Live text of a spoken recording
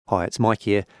Hi, it's Mike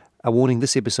here. A warning,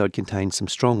 this episode contains some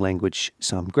strong language,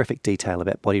 some graphic detail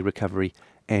about body recovery,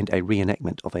 and a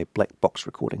reenactment of a black box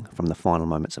recording from the final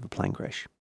moments of a plane crash.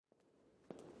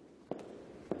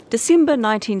 December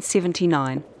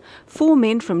 1979. 4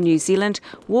 men from New Zealand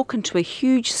walk into a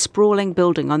huge sprawling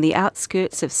building on the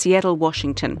outskirts of Seattle,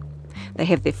 Washington. They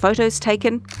have their photos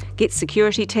taken, get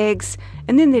security tags,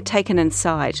 and then they're taken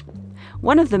inside.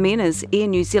 One of the men is Air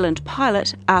New Zealand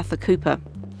pilot Arthur Cooper.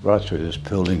 Right through this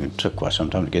building, it took quite some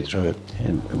time to get through it,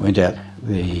 and we went out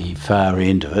the far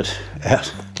end of it,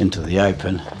 out into the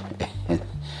open, and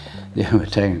then we're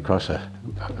taken across a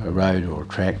road or a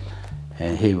track,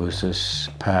 and here was this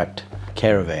parked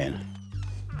caravan.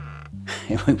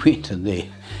 And we went in there,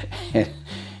 and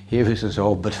here was this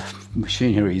old bit of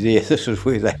machinery there. This was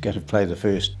where they're going to play the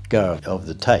first go of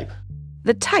the tape.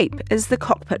 The tape is the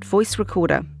cockpit voice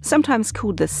recorder, sometimes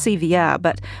called the CVR,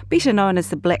 but better known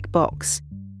as the black box.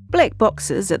 Black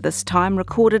boxes at this time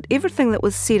recorded everything that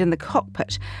was said in the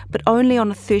cockpit, but only on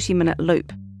a 30-minute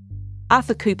loop.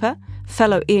 Arthur Cooper,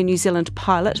 fellow Air New Zealand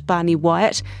pilot Barney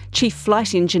Wyatt, chief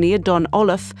flight engineer Don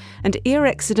Olliff, and air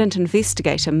accident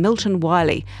investigator Milton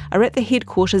Wiley are at the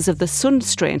headquarters of the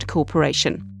Sundstrand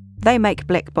Corporation. They make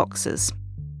black boxes.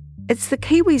 It's the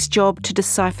Kiwis' job to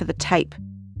decipher the tape,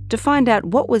 to find out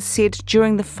what was said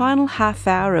during the final half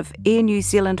hour of Air New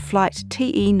Zealand flight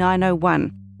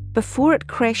TE901, before it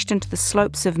crashed into the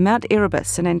slopes of Mount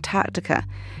Erebus in Antarctica,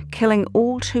 killing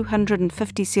all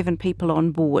 257 people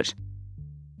on board.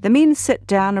 The men sit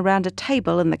down around a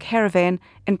table in the caravan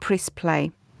and press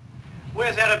play.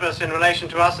 Where's Erebus in relation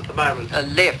to us at the moment?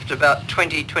 Left, about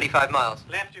 25 miles.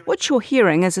 What you're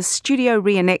hearing is a studio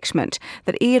reenactment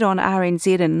that aired on RNZ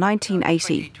in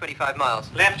 1980. 25 miles.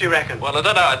 Left, you reckon? Well, I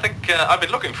don't know. I think I've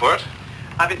been looking for it.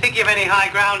 I've been thinking of any high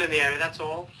ground in the area, that's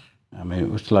all. I mean, it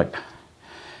was like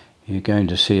you're going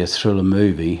to see a thriller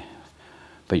movie,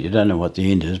 but you don't know what the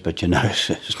end is, but you know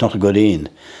it's not a good end.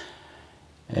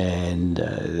 And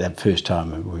that first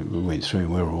time we went through,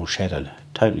 we were all shattered,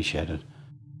 totally shattered.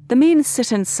 The men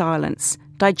sit in silence,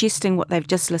 digesting what they've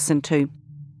just listened to.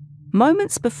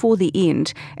 Moments before the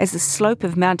end, as the slope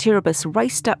of Mount Erebus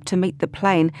raced up to meet the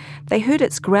plane, they heard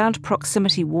its ground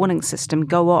proximity warning system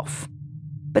go off.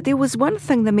 But there was one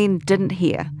thing the men didn't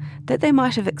hear that they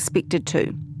might have expected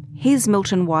to. Here's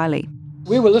Milton Wiley.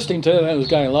 We were listening to it and it was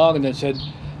going along, and it said,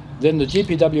 then the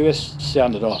GPWS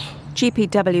sounded off.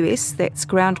 GPWS, that's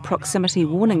Ground Proximity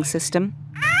Warning System.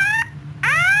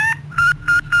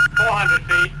 400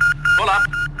 feet. Pull up.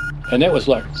 And that was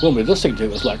like, when we were listening to it,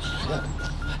 it was like,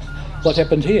 what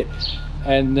happened here?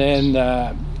 And then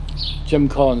Jim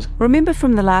Collins. Remember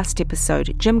from the last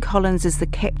episode, Jim Collins is the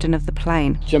captain of the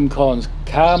plane. Jim Collins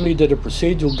calmly did a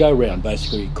procedural go-round,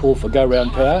 basically. He called for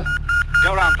go-round power.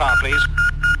 Go round power, please.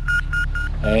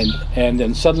 And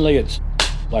then suddenly it's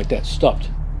like that,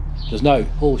 stopped. There's no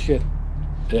bullshit.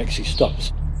 It actually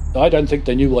stops. I don't think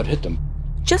they knew what hit them.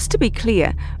 Just to be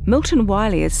clear, Milton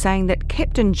Wiley is saying that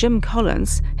Captain Jim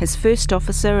Collins, his first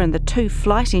officer, and the 2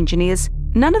 flight engineers,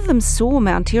 none of them saw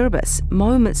Mount Erebus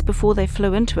moments before they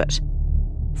flew into it.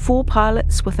 4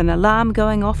 pilots with an alarm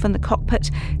going off in the cockpit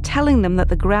telling them that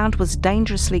the ground was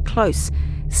dangerously close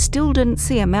still didn't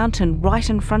see a mountain right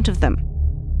in front of them.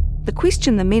 The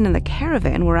question the men in the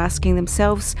caravan were asking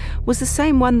themselves was the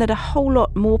same one that a whole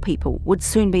lot more people would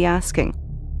soon be asking,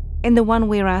 and the one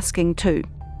we're asking too.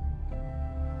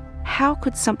 How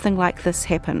could something like this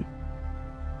happen?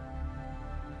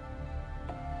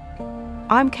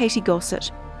 I'm Katie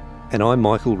Gossett. And I'm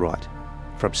Michael Wright.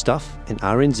 From Stuff and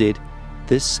RNZ,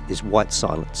 this is White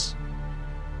Silence,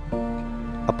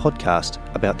 a podcast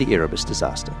about the Erebus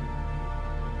disaster.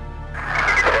 We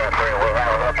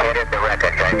have located the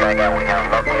wreckage. I tell you, we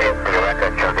have located the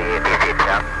wreckage of the ETC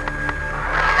jump.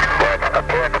 There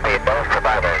appear to be no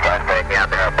survivors. I say again,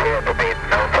 there appear to be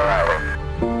no survivors.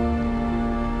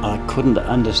 I couldn't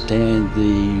understand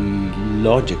the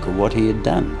logic of what he had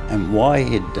done and why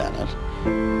he had done it.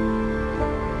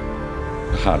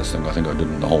 The hardest thing I think I did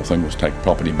in the whole thing was take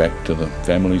property back to the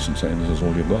families and say, this is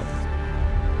all you've got.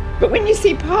 But when you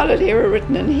see pilot error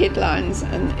written in headlines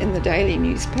and in the daily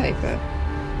newspaper,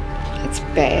 it's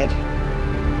bad.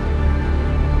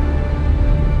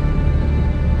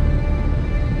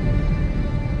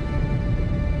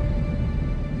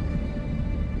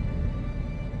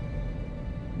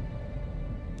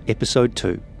 Episode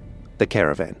 2, The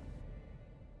Caravan.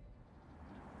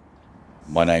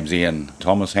 My name's Ian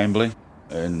Thomas Hambley.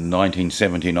 In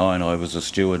 1979, I was a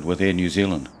steward with Air New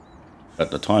Zealand. At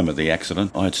the time of the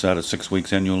accident, I had started 6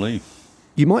 weeks annual leave.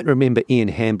 You might remember Ian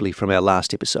Hambley from our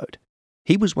last episode.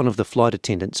 He was one of the flight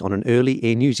attendants on an early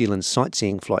Air New Zealand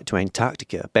sightseeing flight to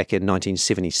Antarctica back in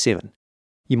 1977.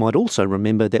 You might also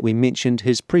remember that we mentioned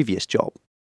his previous job.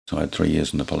 So I had 3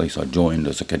 years in the police. I joined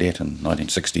as a cadet in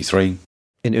 1963.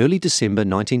 In early December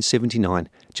 1979,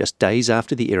 just days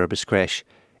after the Erebus crash,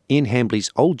 Ian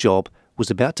Hambley's old job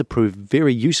was about to prove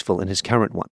very useful in his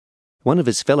current one. One of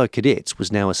his fellow cadets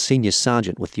was now a senior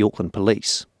sergeant with the Auckland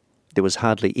Police. There was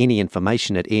hardly any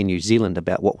information at Air New Zealand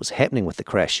about what was happening with the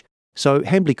crash, so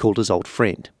Hambley called his old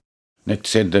friend. Nick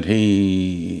said that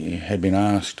he had been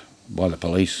asked by the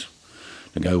police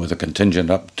to go with a contingent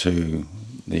up to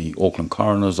the Auckland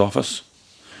Coroner's office.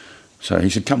 So he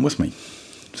said, come with me.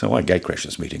 So I gatecrashed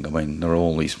this meeting. I mean, there are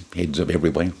all these heads of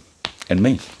everybody and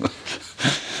me.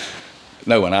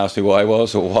 No one asked who I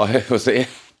was or why I was there.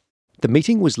 The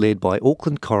meeting was led by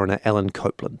Auckland Coroner Alan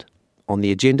Copeland. On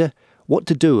the agenda, what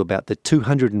to do about the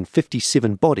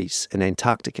 257 bodies in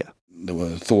Antarctica. There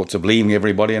were thoughts of leaving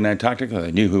everybody in Antarctica.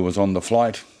 They knew who was on the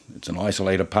flight. It's an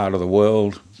isolated part of the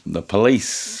world. The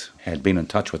police had been in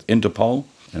touch with Interpol,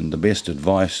 and the best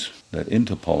advice that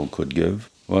Interpol could give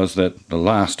was that the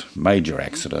last major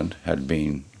accident had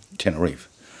been Tenerife,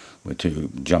 where two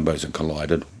jumbos had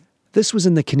collided. This was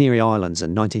in the Canary Islands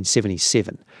in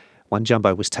 1977. One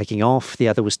jumbo was taking off, the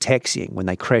other was taxiing when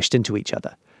they crashed into each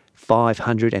other.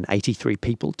 583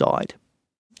 people died.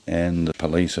 And the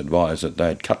police advised that they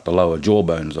had cut the lower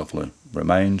jawbones off the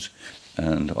remains,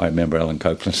 and I remember Alan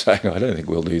Copeland saying, I don't think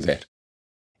we'll do that.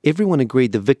 Everyone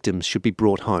agreed the victims should be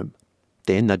brought home.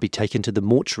 Then they'd be taken to the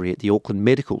mortuary at the Auckland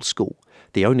Medical School,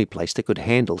 the only place that could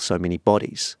handle so many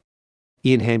bodies.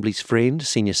 Ian Hambley's friend,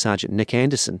 Senior Sergeant Nick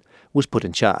Anderson, was put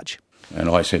in charge. And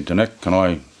I said to Nick, can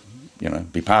I,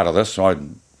 be part of this? I'd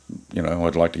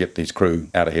like to get these crew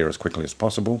out of here as quickly as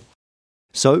possible.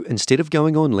 So instead of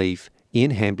going on leave,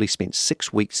 Ian Hambley spent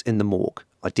 6 weeks in the morgue,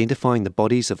 identifying the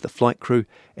bodies of the flight crew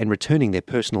and returning their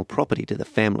personal property to the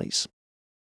families.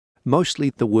 Mostly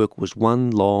the work was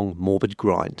one long, morbid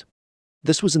grind.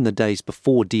 This was in the days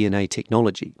before DNA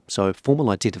technology, so formal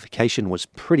identification was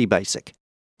pretty basic.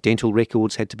 Dental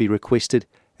records had to be requested,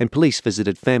 and police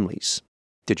visited families.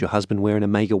 Did your husband wear an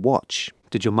Omega watch?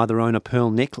 Did your mother own a pearl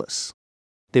necklace?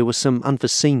 There were some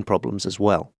unforeseen problems as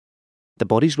well. The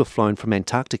bodies were flown from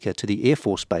Antarctica to the Air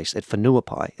Force Base at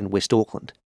Whanuapai in West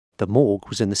Auckland. The morgue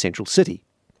was in the central city,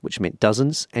 which meant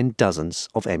dozens and dozens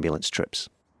of ambulance trips.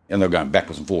 And they were going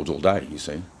backwards and forwards all day, you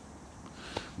see,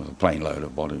 with a plane load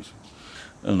of bodies.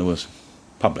 And there was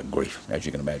public grief, as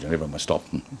you can imagine. Everyone was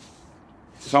stopped.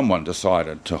 Someone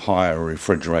decided to hire a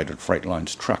refrigerated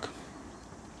Freightlines truck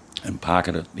and park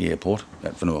it at the airport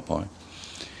at Whanuapai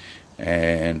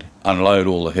and unload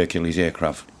all the Hercules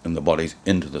aircraft and the bodies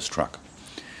into this truck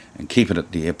and keep it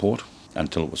at the airport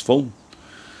until it was full.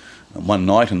 And one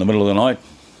night, in the middle of the night,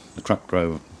 the truck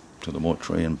drove to the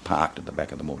mortuary and parked at the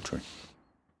back of the mortuary.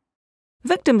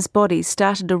 Victims' bodies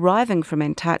started arriving from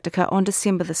Antarctica on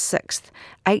December the 6th,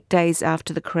 8 days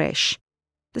after the crash.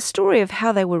 The story of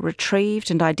how they were retrieved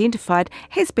and identified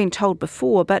has been told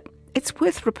before, but it's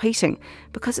worth repeating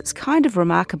because it's kind of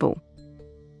remarkable.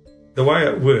 The way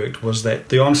it worked was that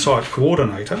the on-site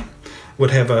coordinator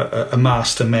would have a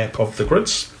master map of the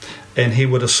grids, and he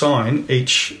would assign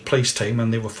each police team,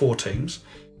 and there were 4 teams.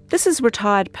 This is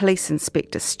retired Police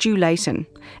Inspector Stu Leighton.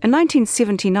 In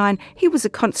 1979, he was a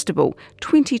constable,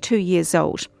 22 years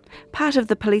old, part of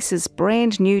the police's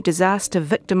brand new Disaster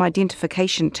Victim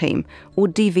Identification Team, or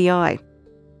DVI.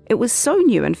 It was so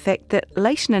new, in fact, that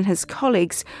Leighton and his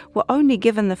colleagues were only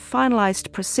given the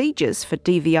finalised procedures for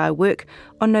DVI work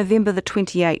on November the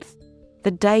 28th,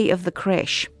 the day of the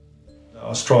crash. I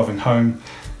was driving home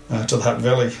to the Hutt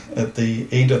Valley at the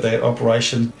end of that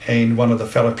operation, and one of the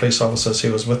fellow police officers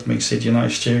who was with me said,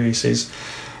 Stu, he says,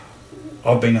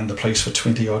 I've been in the police for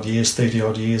 20 odd years, 30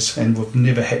 odd years, and we've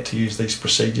never had to use these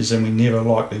procedures, and we never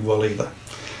likely will either.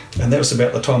 And that was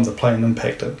about the time the plane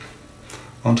impacted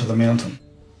onto the mountain.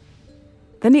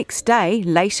 The next day,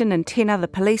 Leighton and 10 other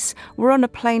police were on a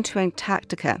plane to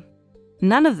Antarctica.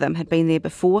 None of them had been there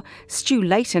before. Stu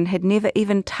Leighton had never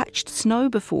even touched snow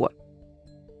before.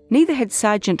 Neither had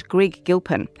Sergeant Greg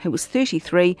Gilpin, who was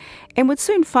 33 and would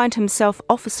soon find himself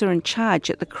officer in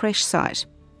charge at the crash site.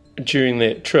 During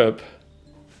that trip,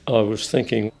 I was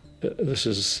thinking, this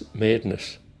is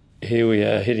madness. Here we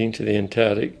are heading to the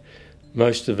Antarctic,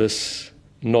 most of us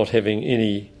not having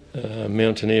any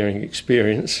mountaineering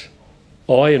experience.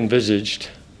 I envisaged,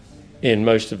 and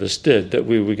most of us did, that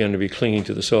we were going to be clinging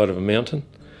to the side of a mountain.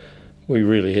 We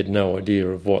really had no idea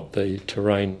of what the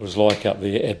terrain was like up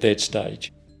there at that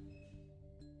stage.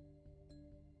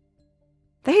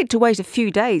 They had to wait a few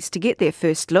days to get their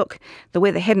first look. The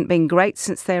weather hadn't been great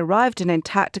since they arrived in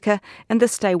Antarctica, and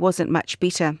this day wasn't much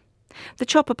better. The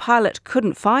chopper pilot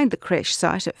couldn't find the crash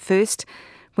site at first.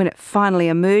 When it finally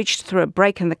emerged through a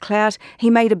break in the cloud, he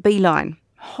made a beeline,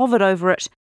 hovered over it,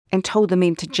 and told the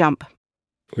men to jump.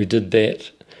 We did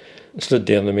that, slid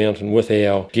down the mountain with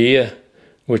our gear,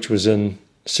 which was in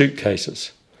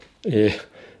suitcases. Yeah,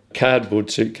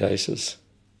 cardboard suitcases.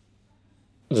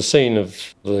 The scene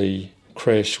of the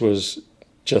crash was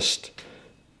just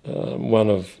one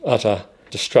of utter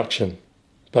destruction,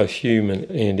 both human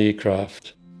and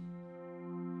aircraft.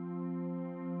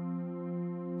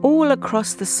 All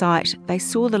across the site, they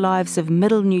saw the lives of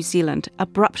Middle New Zealand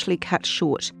abruptly cut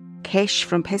short. Cash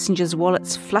from passengers'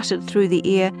 wallets fluttered through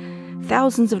the air,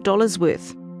 thousands of dollars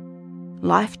worth.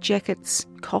 Life jackets,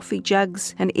 coffee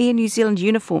jugs, and Air New Zealand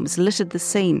uniforms littered the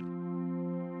scene.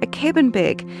 A cabin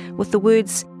bag with the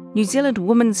words New Zealand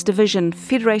Women's Division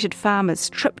Federated Farmers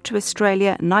Trip to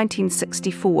Australia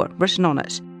 1964 written on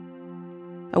it.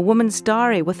 A woman's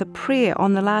diary with a prayer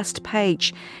on the last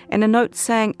page and a note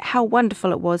saying how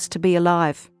wonderful it was to be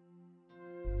alive.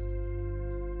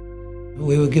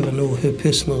 We were given all her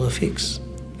personal effects.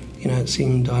 It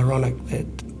seemed ironic that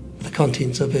the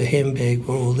contents of her handbag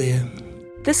were all there.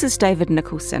 This is David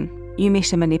Nicholson. You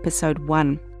met him in episode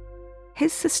 1.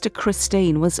 His sister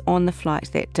Christine was on the flight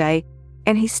that day,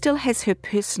 and he still has her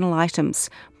personal items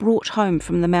brought home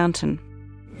from the mountain.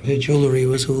 Her jewellery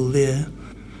was all there.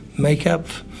 Makeup,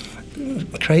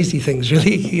 crazy things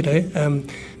really,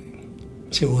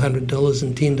 several $100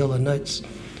 and $10 notes,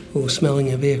 all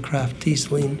smelling of aircraft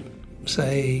dieseling. So,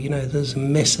 there's a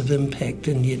massive impact,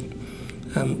 and yet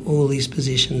all these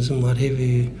possessions and what have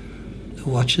you, the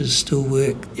watches still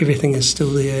work, everything is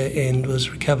still there and was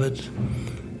recovered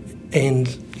and,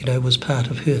 was part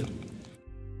of her.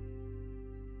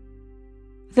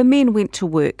 The men went to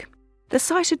work. The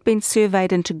site had been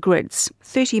surveyed into grids,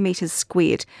 30 metres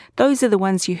squared. Those are the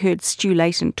ones you heard Stu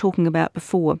Layton talking about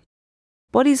before.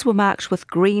 Bodies were marked with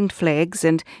green flags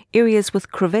and areas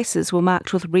with crevasses were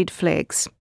marked with red flags.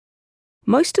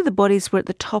 Most of the bodies were at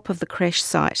the top of the crash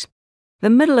site. The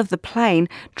middle of the plane,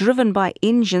 driven by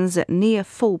engines at near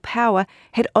full power,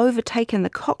 had overtaken the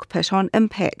cockpit on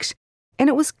impact, and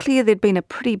it was clear there'd been a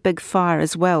pretty big fire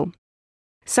as well.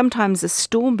 Sometimes a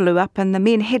storm blew up and the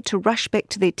men had to rush back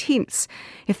to their tents.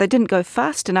 If they didn't go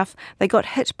fast enough, they got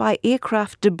hit by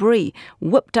aircraft debris,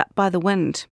 whipped up by the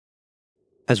wind.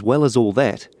 As well as all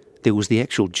that, there was the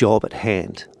actual job at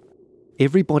hand.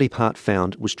 Every body part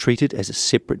found was treated as a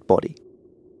separate body.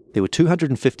 There were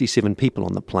 257 people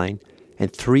on the plane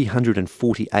and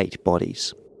 348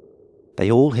 bodies. They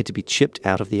all had to be chipped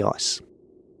out of the ice.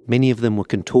 Many of them were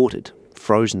contorted,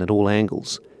 frozen at all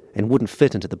angles, and wouldn't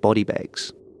fit into the body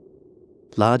bags.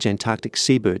 Large Antarctic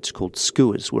seabirds called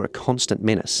skuas were a constant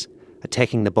menace,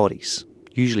 attacking the bodies,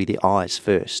 usually the eyes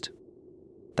first.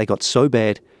 They got so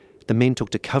bad, the men took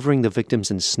to covering the victims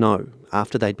in snow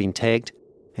after they'd been tagged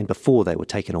and before they were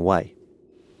taken away.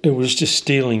 It was just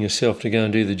steeling yourself to go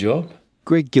and do the job.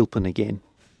 Greg Gilpin again.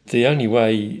 The only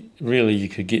way really you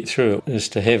could get through it is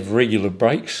to have regular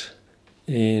breaks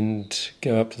and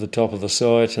go up to the top of the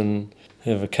site and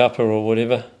have a cuppa or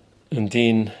whatever, and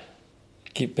then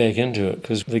get back into it,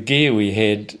 because the gear we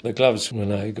had, the gloves were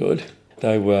no good.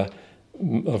 They were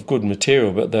of good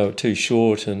material, but they were too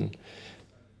short, and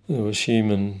there was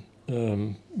human,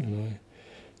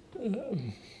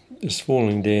 just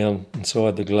falling down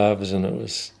inside the gloves, and it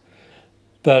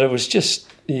was just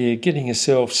getting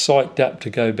yourself psyched up to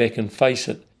go back and face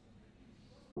it.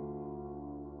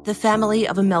 The family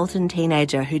of a Melton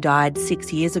teenager who died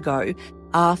 6 years ago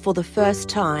are for the first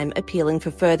time appealing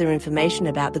for further information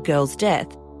about the girl's death.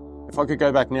 If I could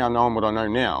go back now knowing what I know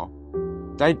now,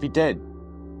 they'd be dead.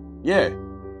 Yeah,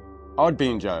 I'd be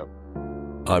in jail.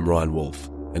 I'm Ryan Wolfe,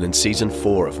 and in Season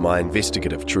 4 of my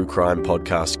investigative true crime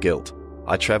podcast Guilt,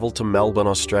 I travelled to Melbourne,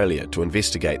 Australia to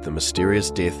investigate the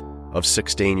mysterious death of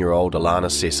 16-year-old Alana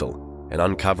Cecil and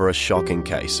uncover a shocking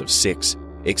case of sex,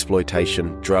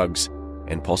 exploitation, drugs,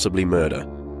 and possibly murder.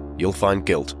 You'll find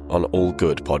Guilt on all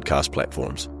good podcast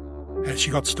platforms. And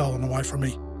she got stolen away from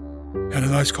me. And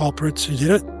those culprits who did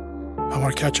it, I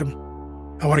want to catch them.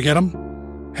 I want to get them.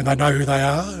 And they know who they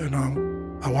are, and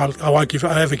I won't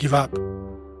ever give up.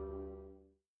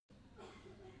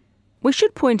 We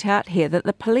should point out here that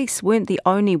the police weren't the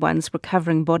only ones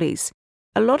recovering bodies.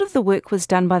 A lot of the work was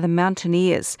done by the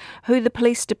mountaineers, who the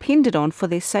police depended on for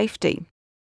their safety.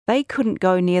 They couldn't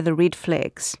go near the red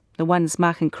flags, the ones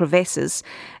marking crevasses,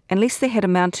 unless they had a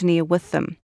mountaineer with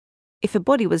them. If a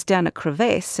body was down a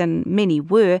crevasse, and many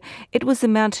were, it was the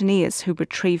mountaineers who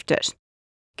retrieved it.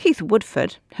 Keith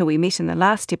Woodford, who we met in the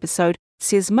last episode,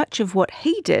 says much of what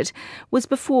he did was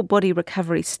before body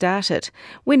recovery started,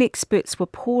 when experts were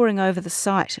poring over the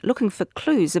site looking for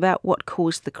clues about what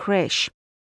caused the crash.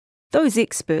 Those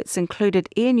experts included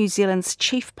Air New Zealand's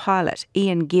chief pilot,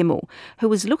 Ian Gemmell, who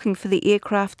was looking for the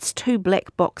aircraft's 2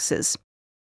 black boxes.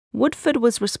 Woodford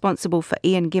was responsible for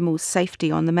Ian Gemmell's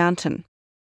safety on the mountain.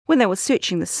 When they were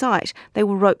searching the site, they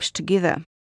were roped together.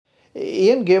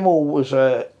 Ian Gemmell was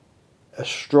a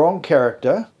strong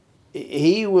character.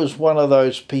 He was one of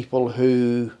those people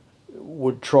who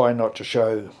would try not to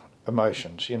show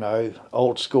emotions,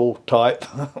 old school type,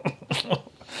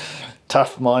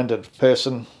 tough-minded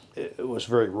person. It was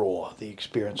very raw, the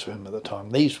experience for him at the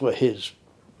time. These were his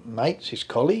mates, his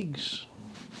colleagues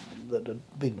that had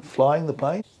been flying the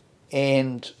plane.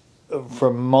 And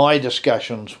from my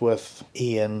discussions with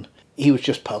Ian, he was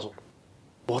just puzzled.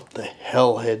 What the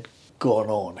hell had gone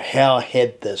on? How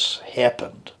had this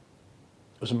happened?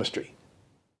 It was a mystery.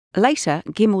 Later,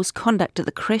 Gemmell's conduct at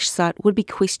the crash site would be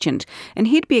questioned and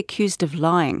he'd be accused of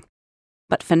lying.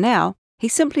 But for now, he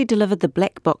simply delivered the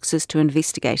black boxes to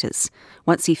investigators.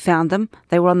 Once he found them,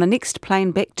 they were on the next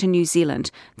plane back to New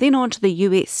Zealand, then on to the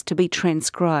US to be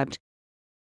transcribed.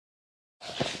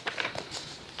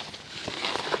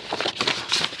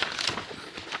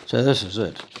 So this is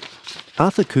it.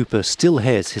 Arthur Cooper still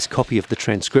has his copy of the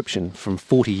transcription from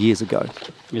 40 years ago.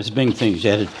 There's been things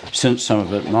added since, some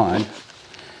of it mine.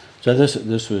 So this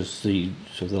was the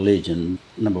sort of the legend.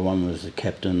 Number 1 was the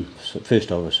captain,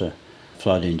 first officer,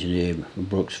 flight engineer,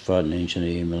 Brooks, flight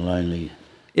engineer, Maloney.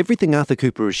 Everything Arthur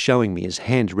Cooper is showing me is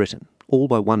handwritten, all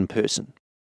by one person.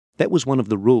 That was one of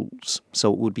the rules,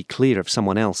 so it would be clear if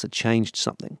someone else had changed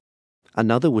something.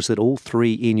 Another was that all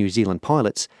 3 Air New Zealand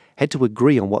pilots had to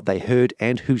agree on what they heard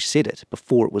and who said it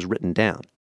before it was written down.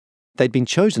 They'd been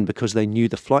chosen because they knew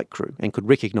the flight crew and could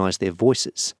recognise their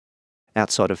voices.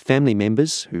 Outside of family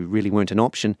members, who really weren't an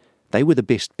option, they were the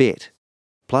best bet.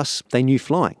 Plus, they knew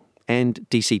flying and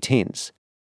DC-10s.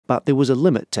 But there was a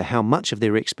limit to how much of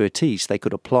their expertise they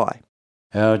could apply.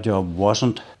 Our job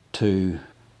wasn't to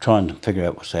try and figure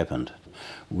out what's happened.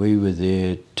 We were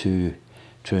there to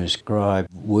transcribe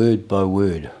word by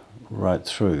word right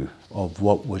through of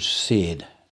what was said.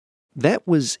 That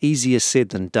was easier said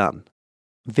than done.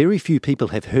 Very few people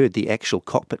have heard the actual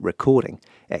cockpit recording.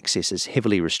 Access is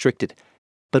heavily restricted.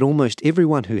 But almost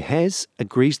everyone who has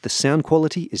agrees the sound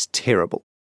quality is terrible.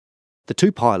 The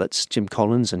 2 pilots, Jim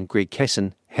Collins and Greg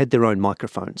Casson, had their own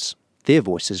microphones. Their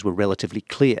voices were relatively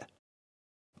clear.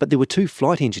 But there were 2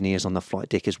 flight engineers on the flight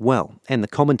deck as well, and the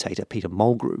commentator, Peter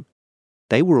Mulgrew.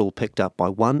 They were all picked up by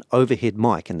one overhead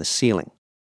mic in the ceiling.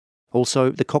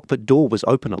 Also, the cockpit door was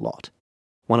open a lot.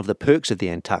 One of the perks of the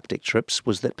Antarctic trips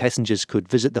was that passengers could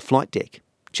visit the flight deck,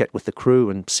 chat with the crew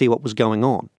and see what was going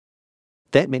on.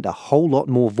 That meant a whole lot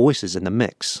more voices in the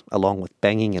mix, along with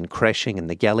banging and crashing in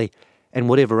the galley, and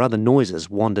whatever other noises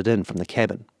wandered in from the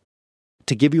cabin.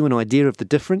 To give you an idea of the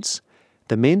difference,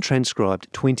 the men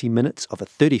transcribed 20 minutes of a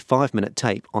 35-minute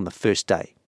tape on the first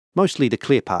day, mostly the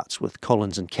clear parts with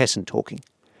Collins and Casson talking.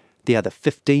 The other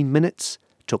 15 minutes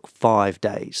took 5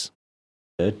 days.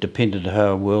 It depended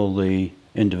how well the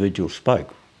individual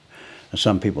spoke.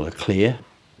 Some people are clear.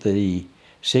 The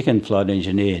second flight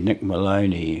engineer, Nick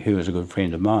Maloney, who was a good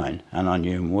friend of mine, and I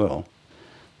knew him well,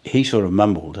 he sort of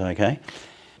mumbled, okay?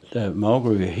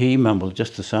 Mulgrew, he mumbled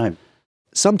just the same.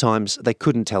 Sometimes they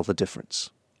couldn't tell the difference.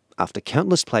 After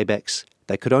countless playbacks,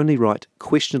 they could only write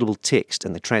questionable text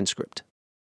in the transcript.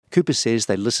 Cooper says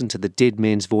they listened to the dead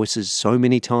men's voices so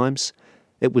many times,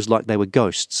 it was like they were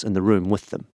ghosts in the room with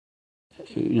them.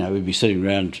 We'd be sitting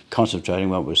around concentrating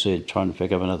what was said, trying to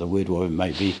pick up another word, what it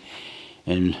may be,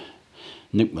 and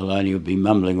Nick Maloney would be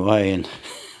mumbling away, and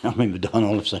I remember Don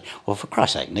Olive saying, "Well, for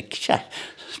Christ's sake, Nick,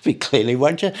 speak clearly,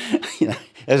 won't you?"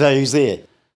 As though he was there.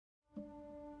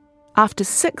 After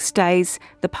 6 days,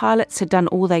 the pilots had done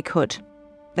all they could.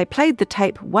 They played the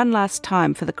tape one last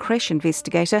time for the crash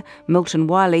investigator, Milton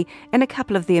Wiley, and a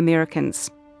couple of the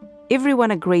Americans. Everyone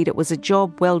agreed it was a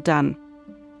job well done.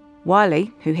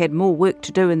 Wiley, who had more work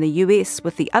to do in the US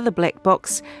with the other black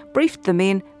box, briefed the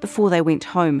men before they went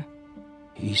home.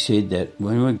 He said that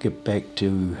when we get back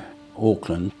to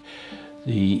Auckland,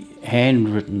 the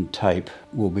handwritten tape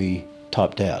will be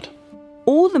typed out.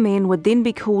 All the men would then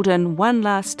be called in one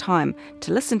last time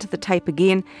to listen to the tape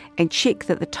again and check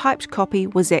that the typed copy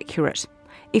was accurate.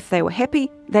 If they were happy,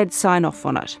 they'd sign off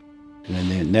on it. And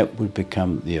then that would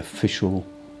become the official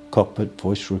cockpit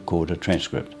voice recorder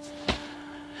transcript.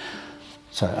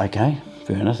 So, okay,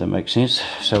 fair enough, that makes sense.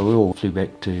 So we all flew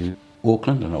back to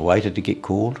Auckland, and I waited to get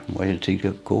called,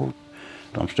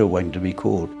 I'm still waiting to be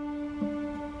called.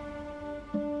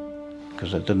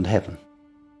 because it didn't happen.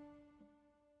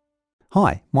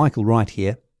 Hi, Michael Wright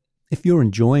here. If you're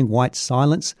enjoying White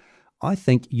Silence, I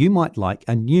think you might like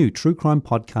a new true crime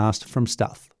podcast from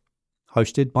Stuff.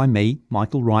 Hosted by me,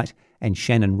 Michael Wright, and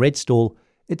Shannon Redstall,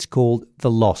 it's called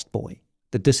The Lost Boy,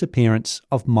 The Disappearance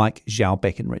of Mike Zhao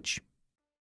Beckenridge.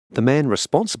 The man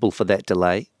responsible for that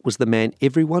delay was the man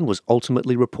everyone was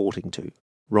ultimately reporting to,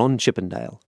 Ron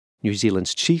Chippendale, New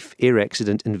Zealand's chief air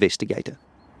accident investigator.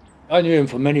 I knew him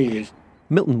for many years.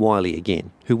 Milton Wiley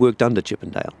again, who worked under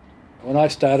Chippendale. When I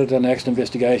started an accident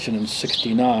investigation in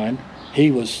 '69,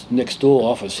 he was next door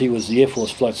office. He was the Air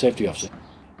Force Flight Safety Officer.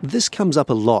 This comes up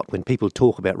a lot when people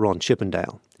talk about Ron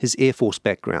Chippendale, his Air Force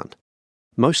background.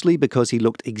 Mostly because he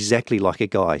looked exactly like a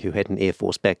guy who had an Air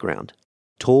Force background.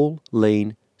 Tall,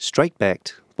 lean,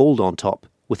 straight-backed, bald on top,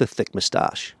 with a thick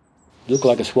moustache. Looked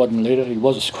like a squadron leader. He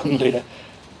was a squadron leader.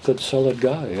 Good, solid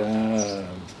guy.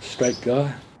 Straight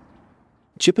guy.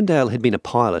 Chippendale had been a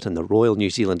pilot in the Royal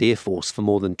New Zealand Air Force for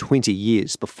more than 20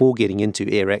 years before getting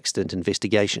into air accident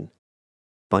investigation.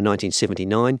 By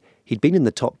 1979, he'd been in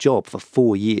the top job for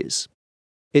 4 years.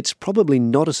 It's probably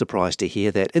not a surprise to hear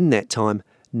that in that time,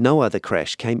 no other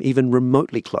crash came even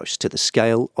remotely close to the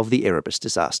scale of the Erebus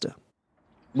disaster.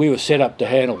 We were set up to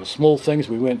handle the small things.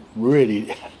 We weren't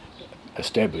really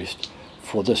established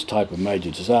for this type of major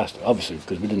disaster, obviously,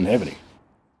 because we didn't have any.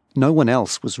 No one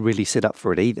else was really set up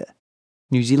for it either.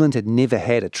 New Zealand had never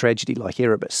had a tragedy like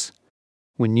Erebus.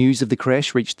 When news of the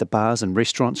crash reached the bars and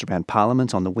restaurants around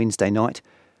Parliament on the Wednesday night,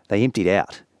 they emptied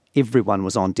out. Everyone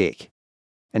was on deck.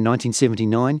 In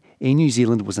 1979, Air New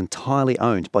Zealand was entirely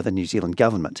owned by the New Zealand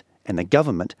government, and the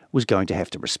government was going to have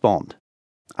to respond.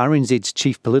 RNZ's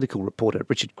chief political reporter,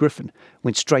 Richard Griffin,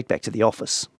 went straight back to the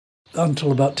office.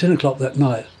 Until about 10 o'clock that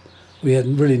night, we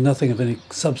had really nothing of any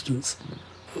substance.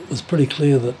 It was pretty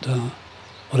clear that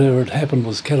whatever had happened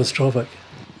was catastrophic.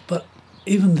 But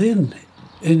even then,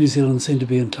 Air New Zealand seemed to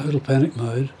be in total panic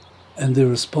mode, and their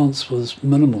response was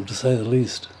minimal, to say the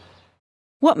least.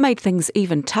 What made things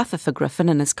even tougher for Griffin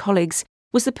and his colleagues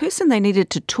was the person they needed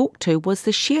to talk to was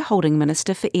the shareholding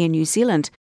minister for Air New Zealand.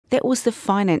 That was the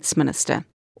finance minister,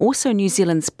 also New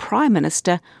Zealand's Prime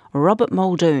Minister, Robert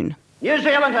Muldoon. New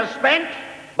Zealand has spent,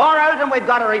 borrowed, and we've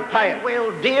got to repay it.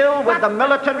 We'll deal with the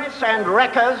militants and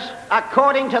wreckers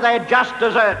according to their just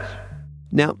deserts.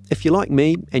 Now, if you're like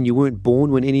me and you weren't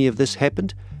born when any of this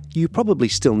happened, you probably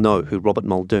still know who Robert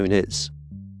Muldoon is.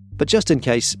 But just in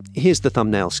case, here's the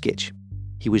thumbnail sketch.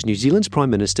 He was New Zealand's Prime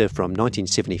Minister from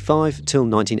 1975 till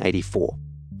 1984,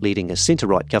 leading a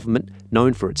centre-right government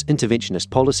known for its interventionist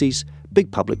policies, big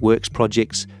public works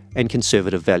projects, and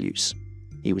conservative values.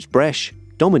 He was brash,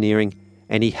 domineering,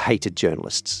 and he hated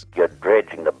journalists. You're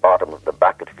dredging the bottom of the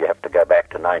bucket if you have to go back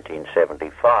to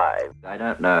 1975. I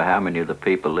don't know how many of the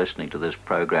people listening to this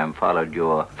program followed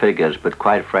your figures, but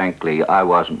quite frankly, I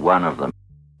wasn't one of them.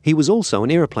 He was also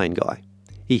an aeroplane guy.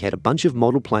 He had a bunch of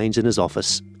model planes in his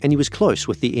office, and he was close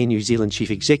with the Air New Zealand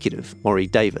chief executive, Maury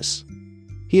Davis.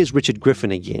 Here's Richard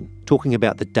Griffin again, talking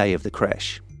about the day of the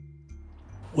crash.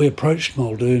 We approached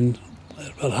Muldoon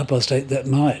at about 8:30 that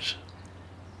night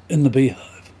in the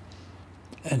Beehive,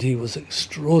 and he was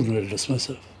extraordinarily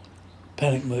dismissive.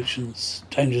 Panic merchants,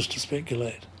 dangerous to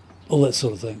speculate, all that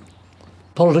sort of thing.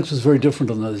 Politics was very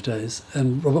different in those days,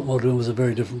 and Robert Muldoon was a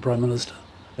very different Prime Minister.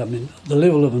 I mean, the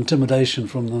level of intimidation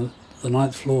from the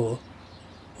ninth floor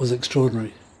was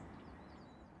extraordinary.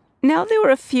 Now, there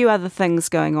were a few other things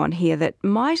going on here that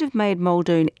might have made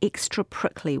Muldoon extra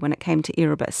prickly when it came to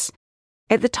Erebus.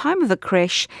 At the time of the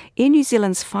crash, Air New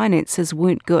Zealand's finances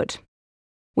weren't good.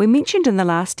 We mentioned in the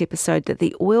last episode that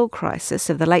the oil crisis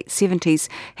of the late 70s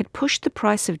had pushed the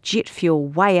price of jet fuel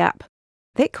way up.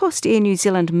 That cost Air New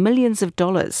Zealand millions of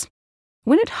dollars.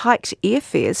 When it hiked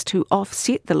airfares to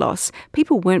offset the loss,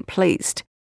 people weren't pleased.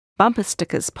 Bumper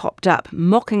stickers popped up,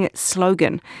 mocking its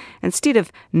slogan. Instead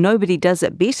of "nobody does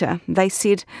it better," they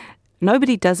said,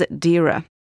 "nobody does it dearer."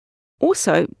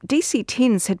 Also,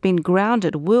 DC-10s had been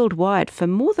grounded worldwide for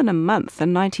more than a month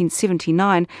in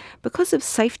 1979 because of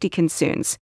safety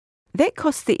concerns. That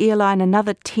cost the airline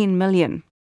another $10 million.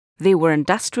 There were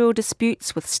industrial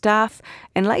disputes with staff,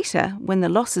 and later, when the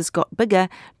losses got bigger,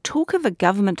 talk of a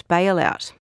government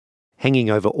bailout. Hanging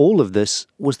over all of this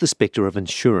was the spectre of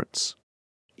insurance.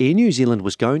 Air New Zealand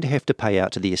was going to have to pay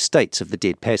out to the estates of the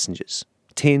dead passengers,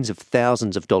 tens of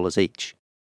thousands of dollars each.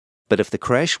 But if the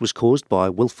crash was caused by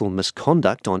willful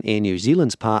misconduct on Air New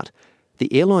Zealand's part,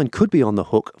 the airline could be on the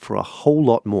hook for a whole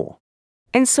lot more.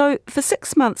 And so, for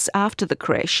 6 months after the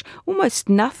crash, almost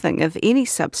nothing of any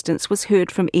substance was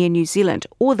heard from Air New Zealand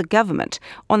or the government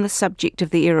on the subject of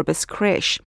the Erebus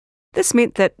crash. This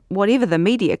meant that whatever the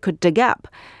media could dig up,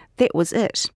 that was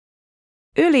it.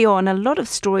 Early on, a lot of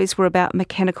stories were about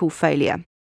mechanical failure.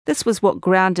 This was what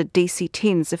grounded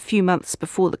DC-10s a few months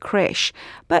before the crash,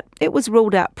 but it was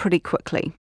ruled out pretty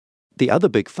quickly. The other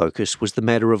big focus was the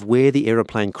matter of where the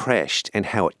aeroplane crashed and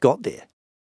how it got there.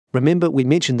 Remember, we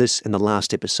mentioned this in the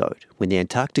last episode, when the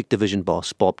Antarctic Division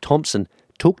boss, Bob Thompson,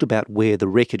 talked about where the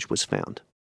wreckage was found.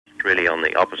 Really on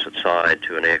the opposite side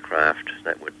to an aircraft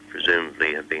that would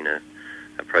presumably have been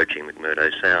approaching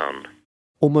McMurdo Sound.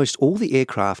 Almost all the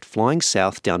aircraft flying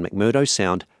south down McMurdo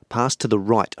Sound passed to the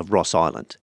right of Ross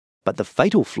Island, but the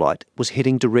fatal flight was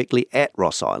heading directly at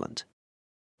Ross Island.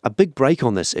 A big break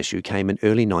on this issue came in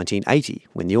early 1980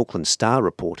 when the Auckland Star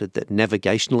reported that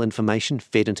navigational information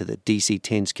fed into the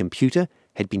DC-10's computer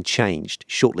had been changed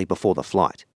shortly before the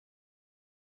flight.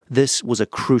 This was a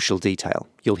crucial detail.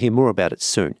 You'll hear more about it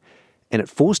soon, and it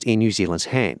forced Air New Zealand's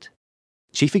hand.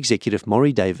 Chief Executive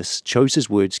Maury Davis chose his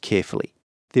words carefully.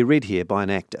 They're read here by an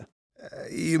actor.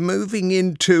 You're moving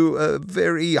into a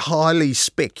very highly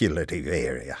speculative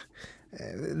area.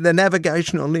 The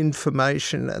navigational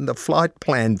information and the flight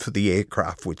plan for the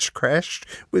aircraft which crashed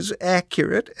was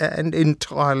accurate and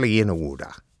entirely in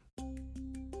order.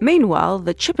 Meanwhile,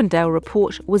 the Chippendale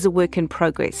report was a work in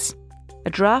progress. A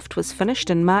draft was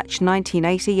finished in March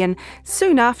 1980 and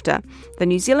soon after, the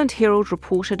New Zealand Herald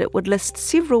reported it would list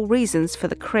several reasons for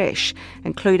the crash,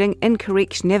 including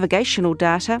incorrect navigational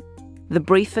data, the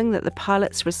briefing that the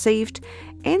pilots received,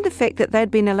 and the fact that they'd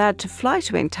been allowed to fly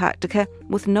to Antarctica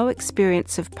with no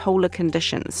experience of polar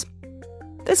conditions.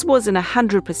 This wasn't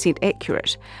 100%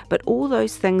 accurate, but all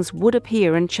those things would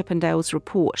appear in Chippendale's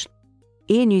report.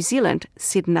 Air New Zealand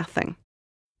said nothing.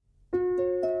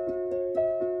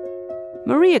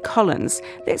 Maria Collins,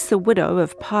 that's the widow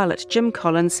of pilot Jim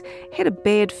Collins, had a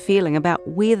bad feeling about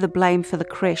where the blame for the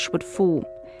crash would fall.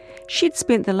 She'd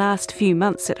spent the last few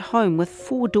months at home with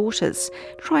 4 daughters,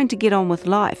 trying to get on with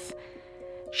life.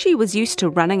 She was used to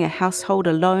running a household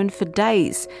alone for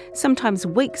days, sometimes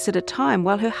weeks at a time,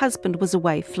 while her husband was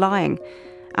away flying.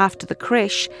 After the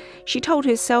crash, she told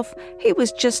herself he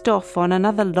was just off on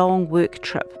another long work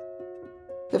trip.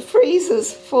 The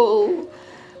freezer's full,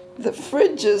 the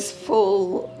fridge is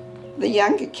full, the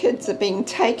younger kids are being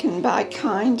taken by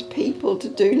kind people to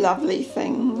do lovely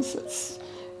things. It's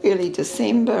early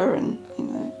December and,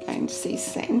 going to see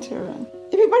Santa and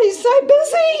everybody's so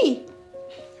busy.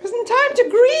 There wasn't time to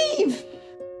grieve.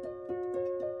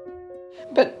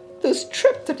 But this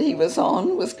trip that he was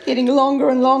on was getting longer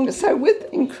and longer, so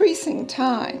with increasing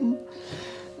time,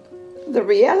 the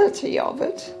reality of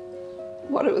it,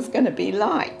 what it was going to be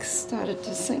like, started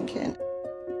to sink in.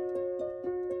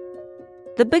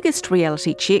 The biggest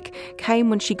reality check came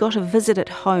when she got a visit at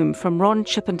home from Ron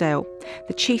Chippendale,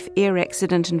 the chief air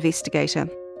accident investigator.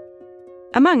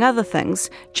 Among other things,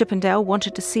 Chippendale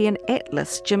wanted to see an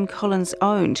atlas Jim Collins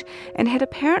owned and had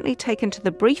apparently taken to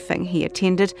the briefing he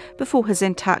attended before his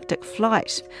Antarctic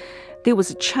flight. There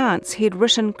was a chance he'd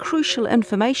written crucial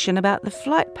information about the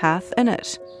flight path in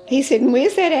it. He said,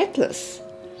 "Where's that atlas?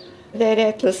 That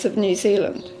atlas of New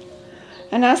Zealand."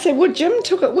 And I said, "Well, Jim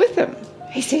took it with him."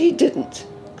 He said he didn't.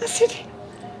 I said,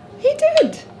 "He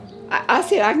did." I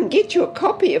said, "I can get you a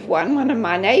copy of one. One of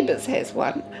my neighbours has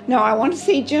one." "No, I want to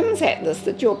see Jim's atlas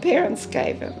that your parents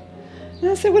gave him." And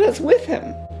I said, "Well, it's with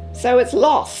him, so it's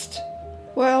lost."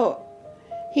 Well,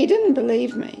 he didn't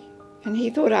believe me, and he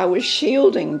thought I was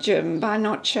shielding Jim by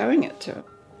not showing it to him.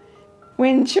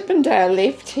 When Chippendale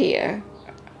left here,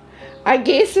 I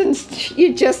guess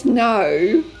you just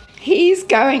know he's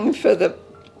going for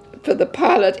the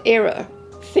pilot error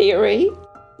theory.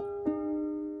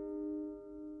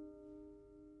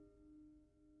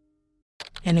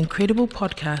 An incredible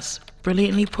podcast,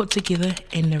 brilliantly put together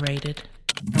and narrated.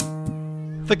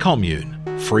 The Commune,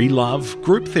 free love,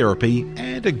 group therapy,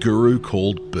 and a guru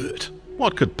called Bert.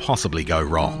 What could possibly go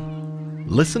wrong?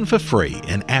 Listen for free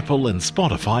in Apple and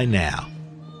Spotify now.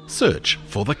 Search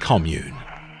for The Commune.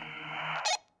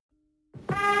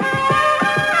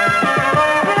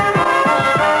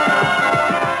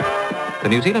 The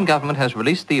New Zealand government has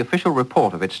released the official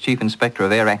report of its Chief Inspector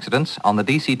of Air Accidents on the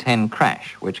DC-10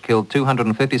 crash, which killed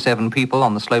 257 people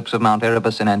on the slopes of Mount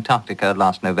Erebus in Antarctica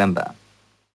last November.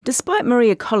 Despite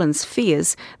Maria Collins'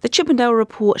 fears, the Chippendale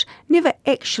report never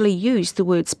actually used the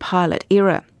words pilot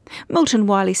error. Milton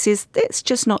Wiley says that's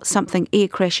just not something air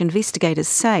crash investigators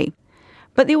say.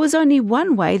 But there was only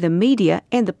one way the media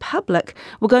and the public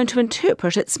were going to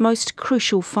interpret its most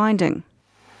crucial finding.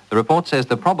 The report says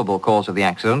the probable cause of the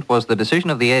accident was the decision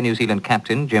of the Air New Zealand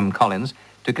captain, Jim Collins,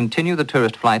 to continue the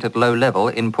tourist flight at low level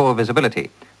in poor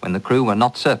visibility, when the crew were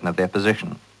not certain of their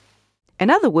position. In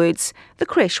other words, the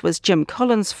crash was Jim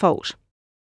Collins' fault.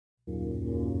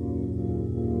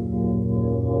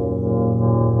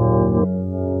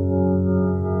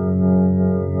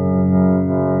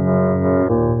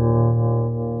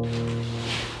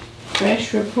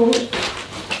 crash report.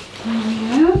 Here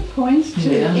we are, points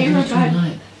to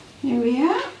Erebus. Here we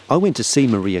are. I went to see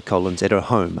Maria Collins at her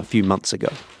home a few months ago.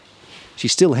 She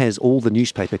still has all the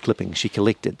newspaper clippings she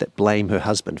collected that blame her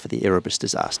husband for the Erebus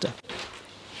disaster.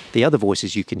 The other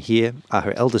voices you can hear are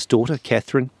her eldest daughter,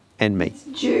 Catherine, and me. It's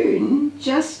June,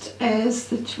 just as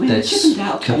the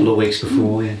Chippendale a couple of weeks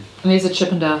before, yeah. And there's a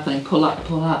Chippendale thing, pull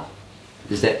up.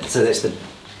 Is that, so that's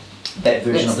that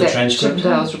version of the transcript?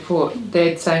 Chippendale's report.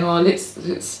 Dad saying, let's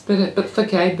split it a bit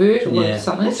thick, Bert, or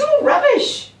something. It's all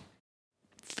rubbish.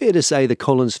 Fair to say the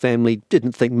Collins family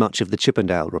didn't think much of the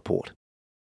Chippendale report.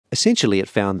 Essentially, it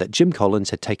found that Jim Collins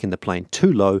had taken the plane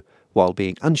too low while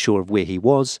being unsure of where he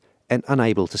was and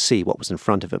unable to see what was in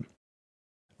front of him.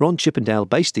 Ron Chippendale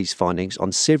based these findings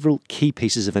on several key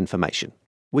pieces of information.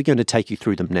 We're going to take you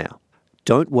through them now.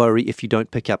 Don't worry if you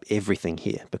don't pick up everything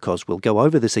here, because we'll go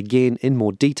over this again in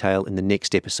more detail in the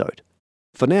next episode.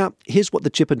 For now, here's what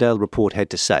the Chippendale report had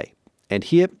to say. And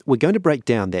here, we're going to break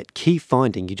down that key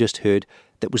finding you just heard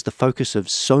that was the focus of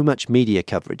so much media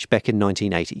coverage back in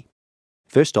 1980.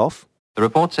 First off, the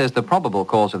report says the probable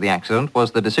cause of the accident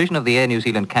was the decision of the Air New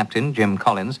Zealand captain, Jim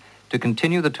Collins, to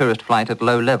continue the tourist flight at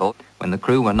low level when the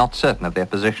crew were not certain of their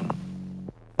position.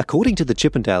 According to the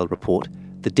Chippendale report,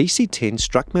 the DC-10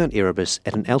 struck Mount Erebus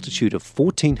at an altitude of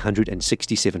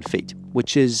 1,467 feet,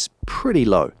 which is pretty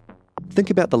low. Think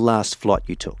about the last flight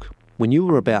you took, when you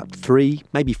were about 3,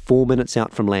 maybe 4 minutes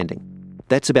out from landing.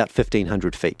 That's about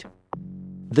 1,500 feet.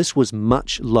 This was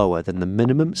much lower than the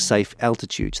minimum safe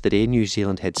altitudes that Air New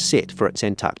Zealand had set for its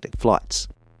Antarctic flights.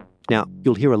 Now,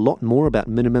 you'll hear a lot more about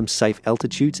minimum safe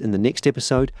altitudes in the next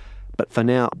episode, but for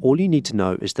now, all you need to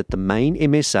know is that the main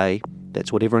MSA,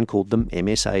 that's what everyone called them,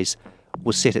 MSAs,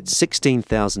 was set at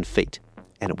 16,000 feet,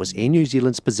 and it was Air New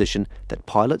Zealand's position that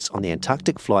pilots on the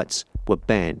Antarctic flights were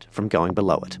banned from going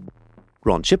below it.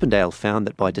 Ron Chippendale found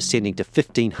that by descending to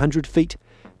 1,500 feet,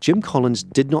 Jim Collins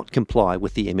did not comply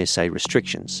with the MSA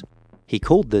restrictions. He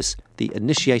called this the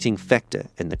initiating factor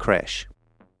in the crash.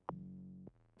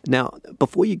 Now,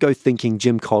 before you go thinking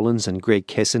Jim Collins and Greg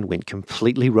Casson went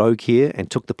completely rogue here and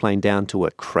took the plane down to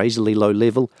a crazily low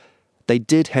level, they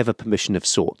did have a permission of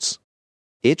sorts.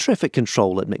 Air traffic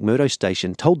control at McMurdo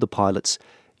Station told the pilots,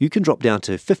 you can drop down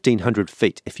to 1,500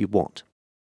 feet if you want.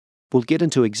 We'll get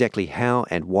into exactly how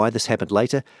and why this happened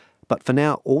later, but for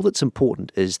now, all that's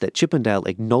important is that Chippendale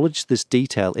acknowledged this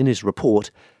detail in his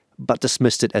report, but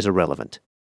dismissed it as irrelevant.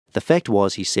 The fact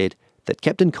was, he said, that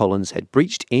Captain Collins had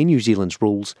breached Air New Zealand's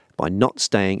rules by not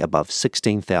staying above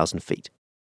 16,000 feet.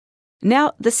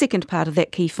 Now, the second part of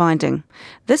that key finding.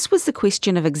 This was the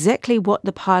question of exactly what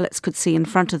the pilots could see in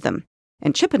front of them.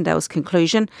 In Chippendale's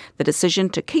conclusion, the decision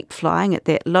to keep flying at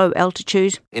that low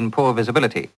altitude in poor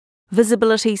visibility.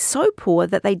 Visibility so poor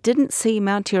that they didn't see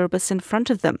Mount Erebus in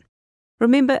front of them.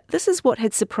 Remember, this is what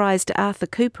had surprised Arthur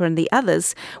Cooper and the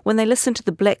others when they listened to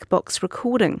the black box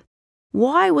recording.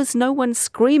 Why was no one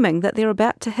screaming that they're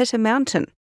about to hit a mountain?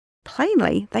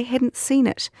 Plainly, they hadn't seen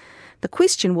it. The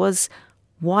question was,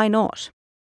 why not?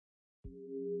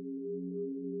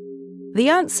 The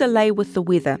answer lay with the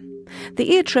weather.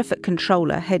 The air traffic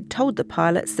controller had told the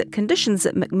pilots that conditions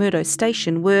at McMurdo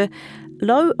Station were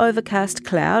low overcast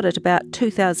cloud at about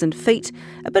 2,000 feet,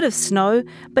 a bit of snow,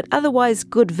 but otherwise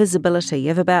good visibility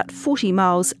of about 40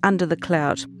 miles under the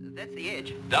cloud. That's the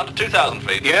edge. Down to 2,000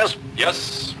 feet. Yes.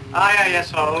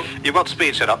 Yes, hold. You've got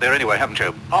speed set up there anyway, haven't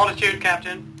you? Altitude,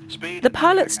 Captain. Speed. The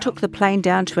pilots took the plane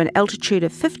down to an altitude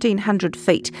of 1,500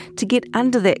 feet to get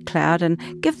under that cloud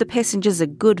and give the passengers a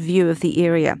good view of the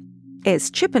area.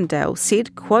 As Chippendale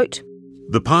said, quote,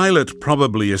 the pilot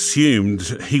probably assumed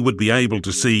he would be able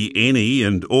to see any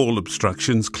and all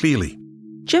obstructions clearly.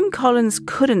 Jim Collins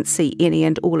couldn't see any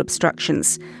and all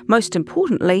obstructions. Most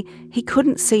importantly, he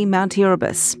couldn't see Mount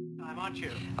Erebus.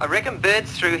 I reckon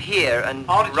Bird's through here and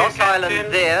Altitude, Ross Island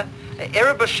Captain. there.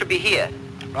 Erebus should be here.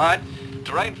 Right.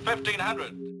 Terrain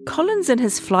 1,500. Collins and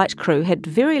his flight crew had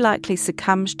very likely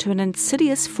succumbed to an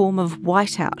insidious form of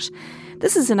whiteout.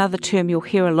 This is another term you'll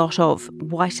hear a lot of,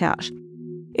 whiteout.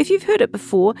 If you've heard it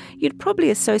before, you'd probably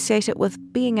associate it with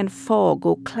being in fog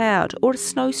or cloud or a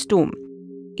snowstorm.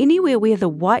 Anywhere where the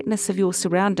whiteness of your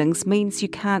surroundings means you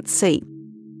can't see.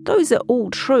 Those are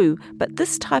all true, but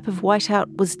this type of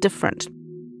whiteout was different.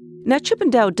 Now,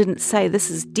 Chippendale didn't say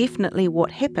this is definitely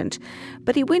what happened,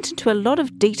 but he went into a lot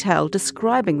of detail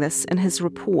describing this in his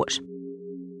report.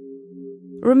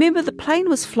 Remember, the plane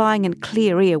was flying in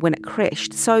clear air when it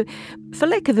crashed, so, for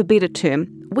lack of a better term,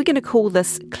 we're going to call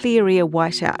this clear air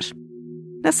whiteout.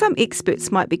 Now, some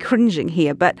experts might be cringing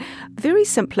here, but very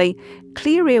simply,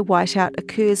 clear air whiteout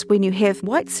occurs when you have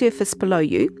white surface below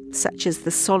you, such as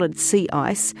the solid sea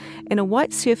ice, and a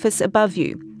white surface above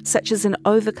you, such as an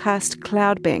overcast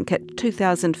cloud bank at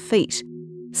 2,000 feet.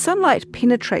 Sunlight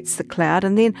penetrates the cloud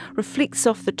and then reflects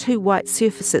off the two white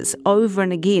surfaces over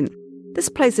and again. This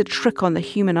plays a trick on the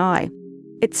human eye.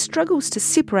 It struggles to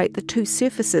separate the two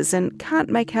surfaces and can't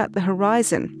make out the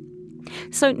horizon.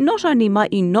 So not only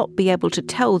might you not be able to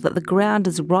tell that the ground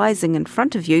is rising in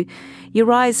front of you,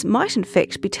 your eyes might in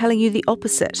fact be telling you the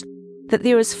opposite, that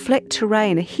there is flat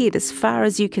terrain ahead as far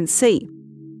as you can see.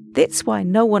 That's why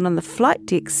no one on the flight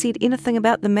deck said anything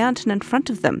about the mountain in front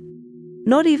of them,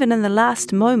 not even in the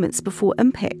last moments before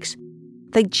impact.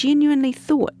 They genuinely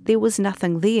thought there was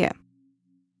nothing there.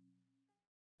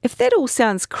 If that all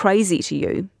sounds crazy to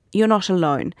you, you're not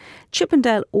alone.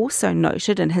 Chippendale also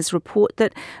noted in his report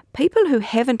that people who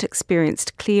haven't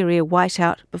experienced clear air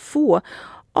whiteout before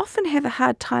often have a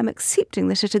hard time accepting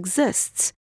that it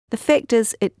exists. The fact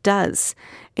is, it does,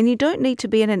 and you don't need to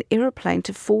be in an aeroplane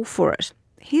to fall for it.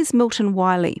 Here's Milton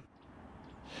Wiley.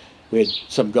 We had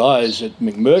some guys at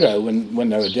McMurdo, when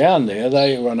they were down there,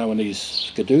 they were on one of these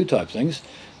skidoo type things,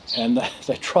 and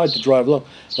they tried to drive along.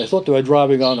 They thought they were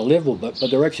driving on a level, but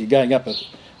they were actually going up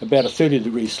about a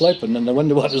 30-degree slope, and then they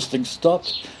wondered why this thing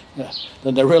stopped.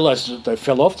 Then they realised that they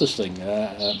fell off this thing.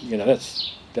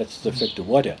 That's the effect of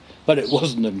whiteout. But it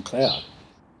wasn't in cloud.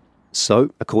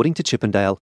 So, according to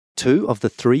Chippendale, 2 of the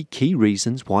 3 key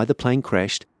reasons why the plane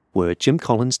crashed were Jim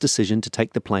Collins' decision to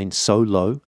take the plane so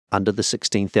low, under the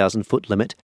 16,000-foot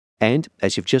limit, and,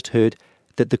 as you've just heard,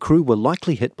 that the crew were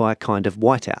likely hit by a kind of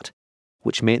whiteout,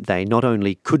 which meant they not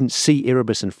only couldn't see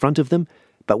Erebus in front of them,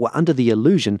 but were under the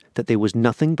illusion that there was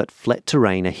nothing but flat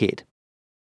terrain ahead.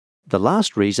 The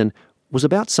last reason was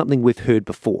about something we've heard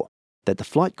before, that the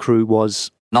flight crew was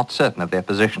not certain of their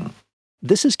position.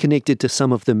 This is connected to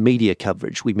some of the media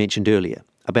coverage we mentioned earlier,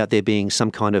 about there being some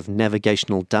kind of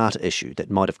navigational data issue that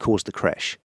might have caused the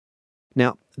crash.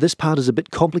 Now, this part is a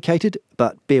bit complicated,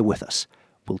 but bear with us.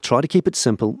 We'll try to keep it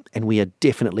simple, and we are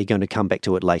definitely going to come back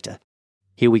to it later.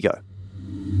 Here we go.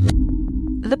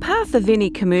 The path of any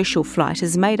commercial flight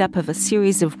is made up of a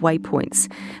series of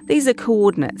waypoints. These are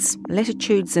coordinates,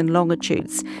 latitudes and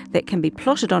longitudes, that can be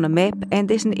plotted on a map and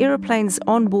that an aeroplane's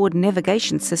onboard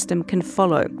navigation system can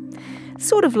follow.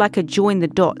 Sort of like a join the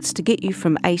dots to get you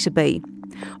from A to B.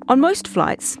 On most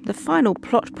flights, the final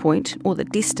plot point, or the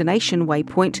destination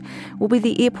waypoint, will be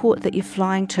the airport that you're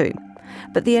flying to.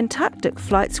 But the Antarctic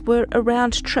flights were a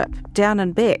round trip, down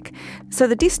and back, so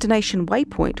the destination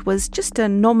waypoint was just a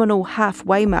nominal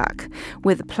halfway mark,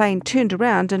 where the plane turned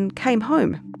around and came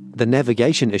home. The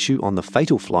navigation issue on the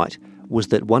fatal flight was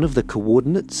that one of the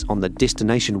coordinates on the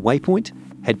destination waypoint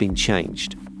had been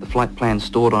changed. The flight plan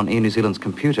stored on Air New Zealand's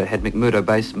computer had McMurdo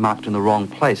Base marked in the wrong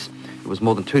place. It was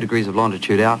more than 2 degrees of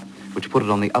longitude out, which put it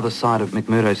on the other side of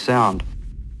McMurdo Sound.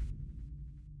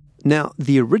 Now,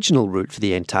 the original route for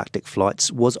the Antarctic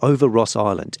flights was over Ross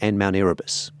Island and Mount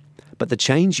Erebus, but the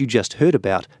change you just heard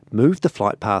about moved the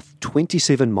flight path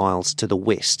 27 miles to the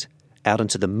west, out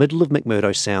into the middle of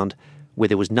McMurdo Sound, where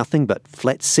there was nothing but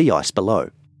flat sea ice below.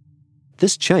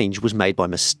 This change was made by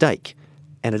mistake,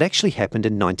 and it actually happened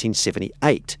in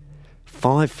 1978.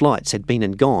 5 flights had been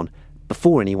and gone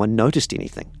before anyone noticed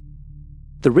anything.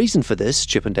 The reason for this,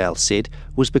 Chippendale said,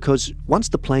 was because once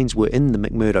the planes were in the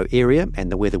McMurdo area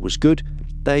and the weather was good,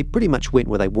 they pretty much went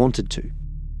where they wanted to.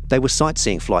 They were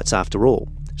sightseeing flights after all,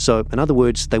 so in other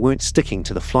words, they weren't sticking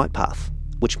to the flight path,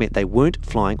 which meant they weren't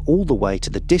flying all the way to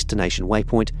the destination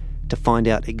waypoint to find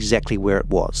out exactly where it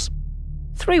was.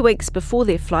 3 weeks before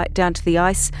their flight down to the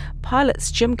ice,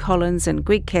 pilots Jim Collins and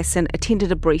Greg Casson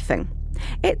attended a briefing.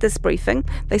 At this briefing,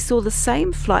 they saw the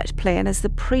same flight plan as the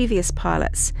previous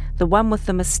pilots, the one with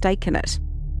the mistake in it.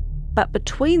 But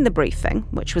between the briefing,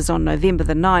 which was on November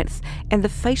the 9th, and the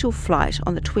fatal flight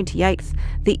on the 28th,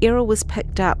 the error was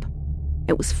picked up.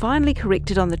 It was finally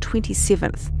corrected on the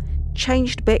 27th,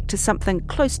 changed back to something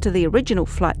close to the original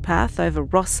flight path over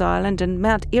Ross Island and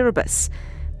Mount Erebus,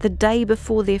 the day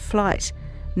before their flight.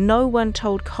 No one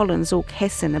told Collins or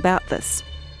Casson about this.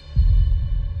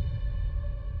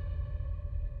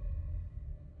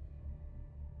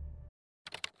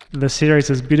 The series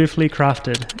is beautifully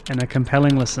crafted and a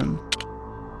compelling listen.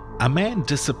 A man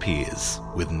disappears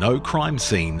with no crime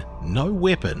scene, no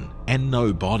weapon, and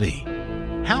no body.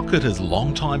 How could his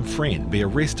longtime friend be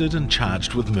arrested and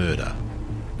charged with murder?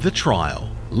 The Trial.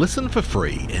 Listen for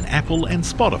free in Apple and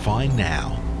Spotify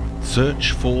now.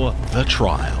 Search for The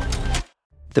Trial.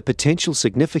 The potential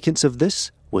significance of this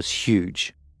was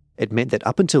huge. It meant that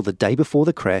up until the day before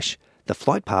the crash, the the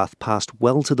flight path passed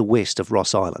well to the west of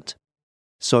Ross Island.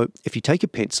 So if you take a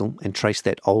pencil and trace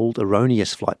that old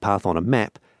erroneous flight path on a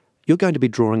map, you're going to be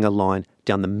drawing a line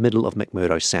down the middle of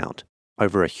McMurdo Sound,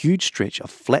 over a huge stretch of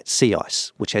flat sea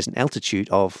ice, which has an altitude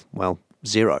of, well,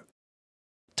 0.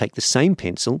 Take the same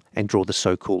pencil and draw the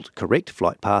so-called correct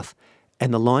flight path,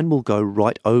 and the line will go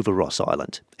right over Ross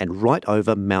Island and right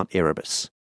over Mount Erebus,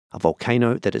 a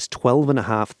volcano that is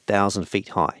 12,500 feet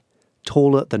high,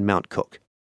 taller than Mount Cook.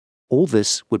 All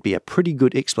this would be a pretty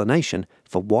good explanation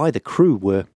for why the crew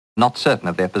were not certain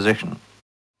of their position.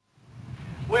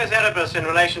 Where's Erebus in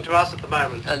relation to us at the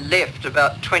moment? Left,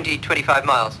 about 25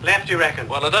 miles. Left, you reckon?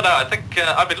 Well, I don't know. I think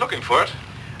I've been looking for it.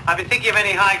 I've been thinking of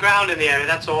any high ground in the area,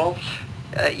 that's all.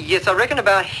 Yes, I reckon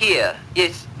about here.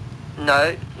 Yes.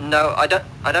 No, I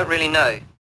don't really know.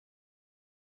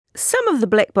 Some of the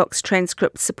black box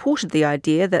transcripts supported the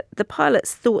idea that the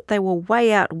pilots thought they were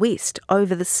way out west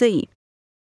over the sea.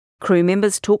 Crew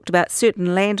members talked about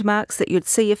certain landmarks that you'd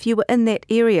see if you were in that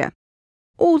area.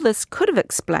 All this could have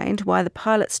explained why the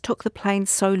pilots took the plane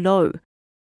so low.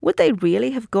 Would they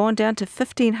really have gone down to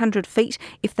 1,500 feet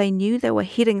if they knew they were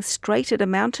heading straight at a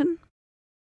mountain?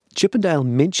 Chippendale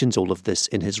mentions all of this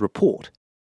in his report.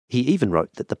 He even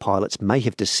wrote that the pilots may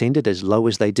have descended as low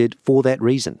as they did for that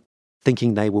reason,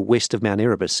 thinking they were west of Mount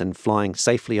Erebus and flying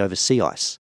safely over sea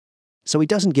ice. So he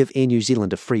doesn't give Air New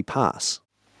Zealand a free pass.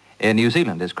 Air New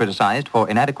Zealand is criticised for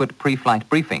inadequate pre-flight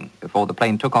briefing before the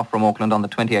plane took off from Auckland on the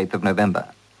 28th of November.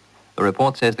 The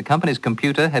report says the company's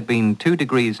computer had been 2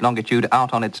 degrees longitude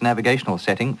out on its navigational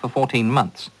setting for 14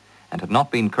 months and had not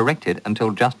been corrected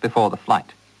until just before the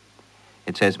flight.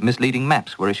 It says misleading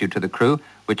maps were issued to the crew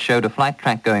which showed a flight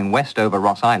track going west over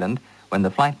Ross Island when the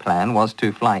flight plan was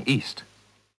to fly east.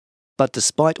 But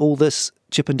despite all this,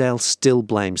 Chippendale still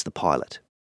blames the pilot.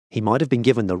 He might have been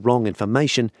given the wrong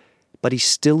information, but he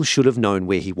still should have known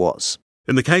where he was.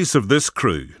 In the case of this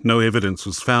crew, no evidence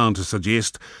was found to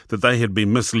suggest that they had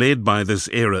been misled by this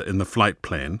error in the flight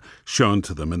plan shown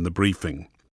to them in the briefing.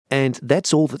 And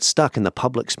that's all that stuck in the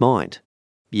public's mind.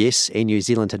 Yes, Air New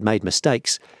Zealand had made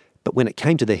mistakes, but when it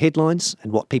came to the headlines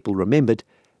and what people remembered,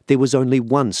 there was only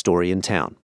one story in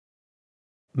town.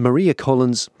 Maria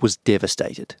Collins was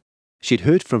devastated. She'd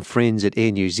heard from friends at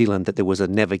Air New Zealand that there was a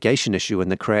navigation issue in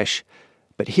the crash,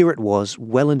 but here it was,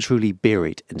 well and truly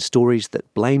buried in stories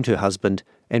that blamed her husband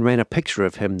and ran a picture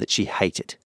of him that she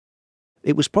hated.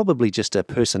 It was probably just a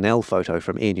personnel photo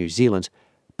from Air New Zealand,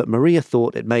 but Maria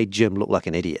thought it made Jim look like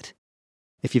an idiot.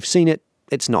 If you've seen it,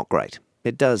 it's not great.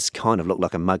 It does kind of look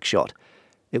like a mugshot.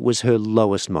 It was her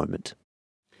lowest moment.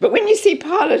 But when you see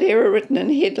pilot error written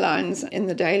in headlines in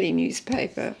the daily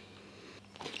newspaper,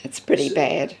 it's pretty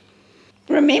bad.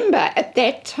 Remember, at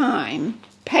that time,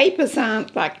 papers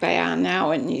aren't like they are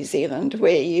now in New Zealand,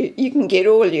 where you can get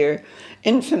all your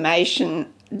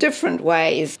information different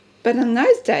ways. But in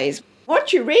those days,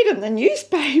 what you read in the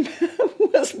newspaper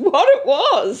was what it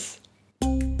was.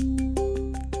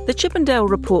 The Chippendale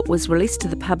report was released to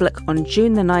the public on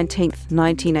June the 19th,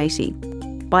 1980.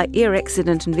 By air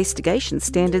accident investigation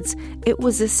standards, it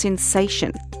was a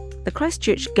sensation. The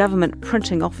Christchurch Government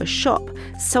Printing Office shop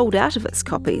sold out of its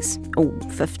copies,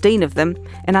 15 of them,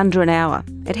 in under an hour.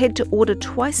 It had to order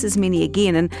twice as many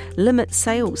again and limit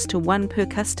sales to 1 per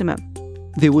customer.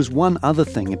 There was one other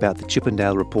thing about the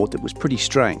Chippendale report that was pretty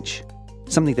strange,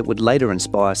 something that would later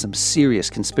inspire some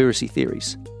serious conspiracy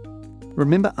theories.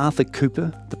 Remember Arthur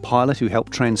Cooper, the pilot who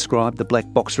helped transcribe the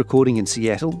black box recording in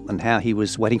Seattle, and how he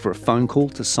was waiting for a phone call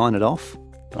to sign it off?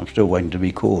 I'm still waiting to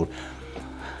be called,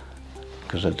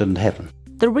 because it didn't happen.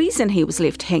 The reason he was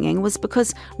left hanging was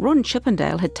because Ron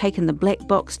Chippendale had taken the black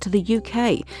box to the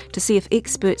UK to see if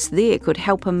experts there could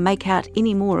help him make out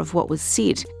any more of what was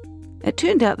said. It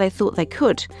turned out they thought they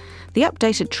could. The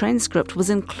updated transcript was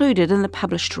included in the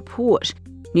published report.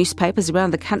 Newspapers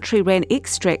around the country ran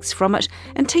extracts from it,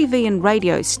 and TV and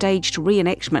radio staged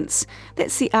reenactments.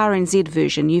 That's the RNZ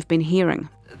version you've been hearing.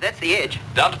 That's the edge.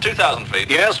 Down to 2,000 feet.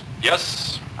 Yes,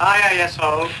 yes. Aye, yes,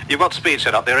 hold. You've got speed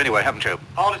set up there anyway, haven't you?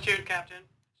 Altitude, Captain.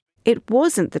 It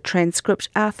wasn't the transcript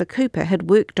Arthur Cooper had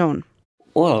worked on.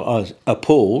 Well, I was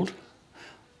appalled,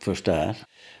 for a start.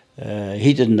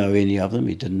 He didn't know any of them.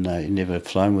 He didn't know. He never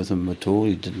flown with them at all.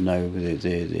 He didn't know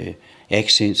their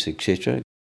accents, etc.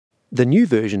 The new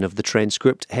version of the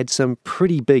transcript had some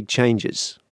pretty big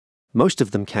changes. Most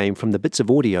of them came from the bits of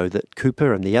audio that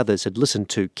Cooper and the others had listened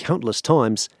to countless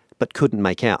times but couldn't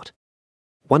make out.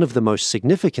 One of the most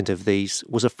significant of these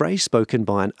was a phrase spoken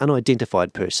by an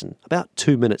unidentified person about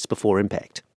 2 minutes before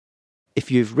impact. If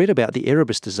you've read about the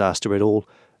Erebus disaster at all,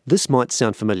 this might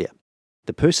sound familiar.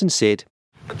 The person said,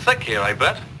 "But thick here, I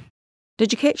bet."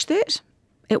 Did you catch that?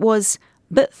 It was,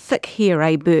 Bit thick here,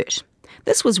 eh, Bert?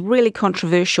 This was really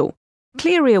controversial.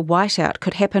 Clear air whiteout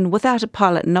could happen without a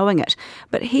pilot knowing it,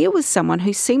 but here was someone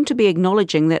who seemed to be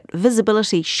acknowledging that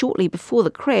visibility shortly before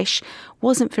the crash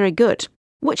wasn't very good,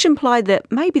 which implied that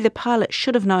maybe the pilot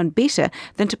should have known better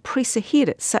than to press ahead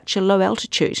at such a low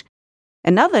altitude.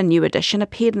 Another new addition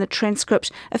appeared in the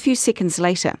transcript a few seconds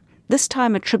later, this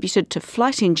time attributed to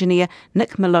flight engineer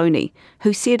Nick Maloney,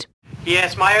 who said,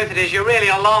 "Yes, my oath it is. You're really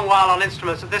a long while on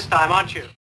instruments at this time, aren't you?"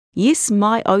 "Yes,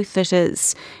 my oath it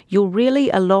is. You're really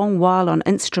a long while on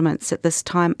instruments at this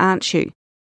time, aren't you?"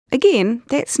 Again,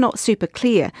 that's not super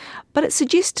clear, but it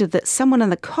suggested that someone in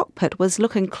the cockpit was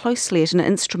looking closely at an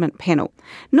instrument panel,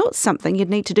 not something you'd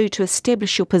need to do to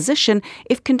establish your position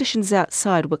if conditions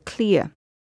outside were clear.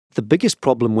 The biggest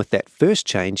problem with that first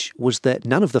change was that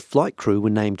none of the flight crew were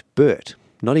named Bert,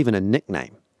 not even a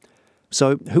nickname.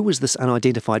 So who was this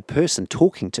unidentified person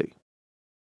talking to?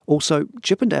 Also,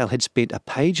 Chippendale had spent a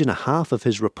page and a half of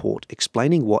his report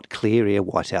explaining what clear air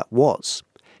whiteout was.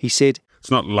 He said, "It's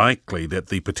not likely that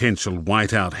the potential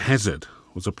whiteout hazard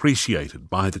was appreciated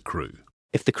by the crew."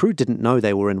 If the crew didn't know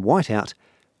they were in whiteout,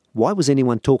 why was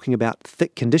anyone talking about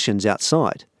thick conditions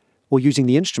outside or using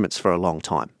the instruments for a long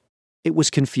time? It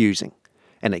was confusing,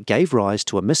 and it gave rise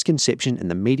to a misconception in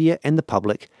the media and the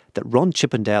public that Ron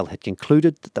Chippendale had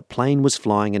concluded that the plane was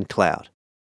flying in cloud.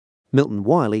 Milton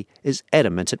Wiley is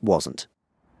adamant it wasn't.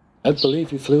 I don't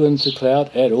believe he flew into cloud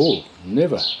at all.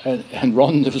 Never. And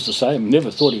Ron was the same.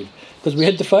 Never thought he... Because we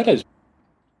had the photos.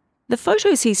 The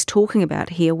photos he's talking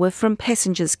about here were from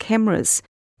passengers' cameras.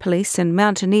 Police and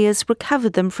mountaineers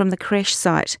recovered them from the crash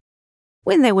site.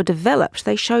 When they were developed,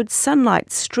 they showed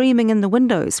sunlight streaming in the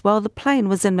windows while the plane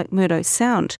was in McMurdo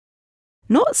Sound.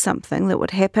 Not something that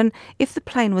would happen if the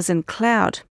plane was in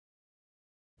cloud.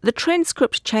 The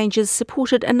transcript changes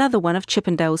supported another one of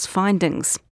Chippendale's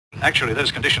findings. Actually,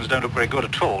 those conditions don't look very good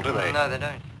at all, do they? No, they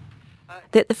don't.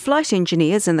 That the flight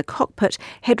engineers in the cockpit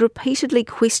had repeatedly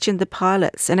questioned the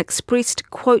pilots and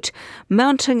expressed, quote,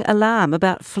 mounting alarm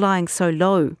about flying so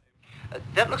low.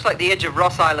 That looks like the edge of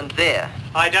Ross Island there.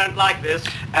 I don't like this.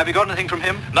 Have you got anything from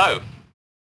him? No.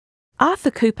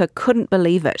 Arthur Cooper couldn't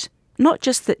believe it. Not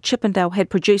just that Chippendale had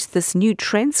produced this new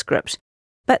transcript,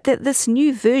 but that this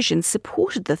new version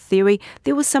supported the theory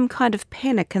there was some kind of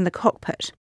panic in the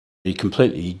cockpit. He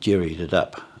completely jerried it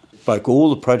up. Broke all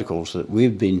the protocols that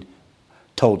we've been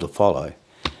told to follow.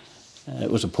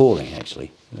 It was appalling,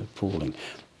 actually. Appalling.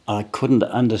 I couldn't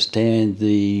understand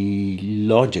the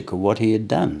logic of what he had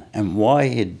done and why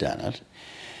he had done it.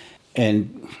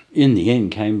 And in the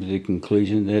end came to the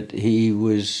conclusion that he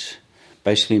was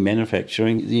basically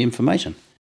manufacturing the information.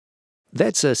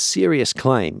 That's a serious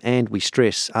claim, and we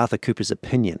stress Arthur Cooper's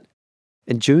opinion.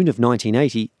 In June of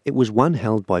 1980, it was one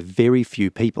held by very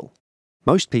few people.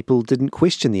 Most people didn't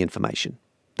question the information.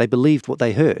 They believed what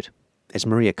they heard. As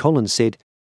Maria Collins said,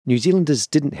 New Zealanders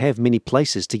didn't have many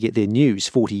places to get their news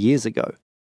 40 years ago.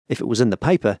 If it was in the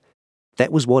paper,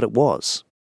 that was what it was.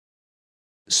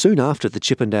 Soon after the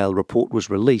Chippendale report was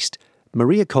released,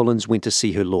 Maria Collins went to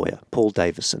see her lawyer, Paul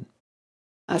Davison.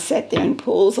 I sat there in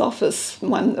Paul's office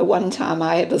one time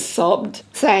I ever sobbed,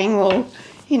 saying, well,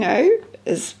 you know,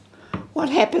 what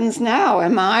happens now?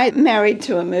 Am I married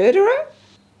to a murderer?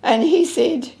 And he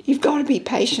said, you've got to be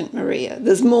patient, Maria.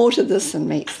 There's more to this than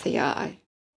meets the eye.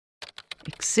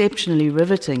 Exceptionally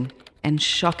riveting and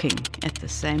shocking at the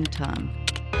same time.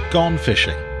 Gone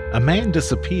fishing. A man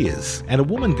disappears and a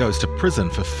woman goes to prison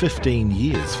for 15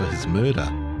 years for his murder,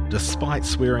 despite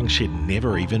swearing she'd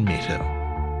never even met him.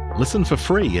 Listen for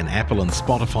free in Apple and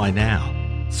Spotify now.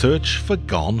 Search for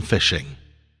Gone Fishing.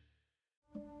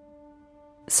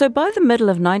 So by the middle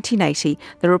of 1980,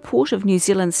 the report of New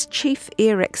Zealand's chief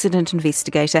air accident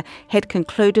investigator had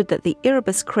concluded that the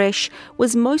Erebus crash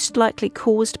was most likely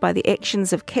caused by the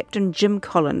actions of Captain Jim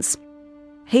Collins.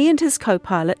 He and his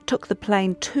co-pilot took the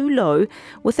plane too low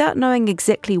without knowing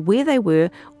exactly where they were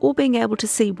or being able to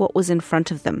see what was in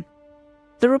front of them.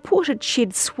 The report had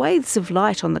shed swathes of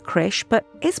light on the crash, but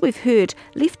as we've heard,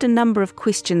 left a number of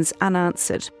questions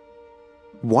unanswered.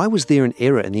 Why was there an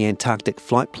error in the Antarctic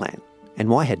flight plan? And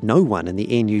why had no one in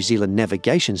the Air New Zealand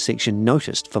navigation section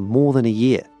noticed for more than a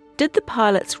year? Did the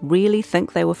pilots really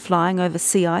think they were flying over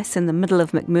sea ice in the middle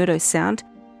of McMurdo Sound?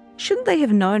 Shouldn't they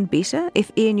have known better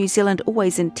if Air New Zealand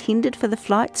always intended for the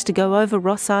flights to go over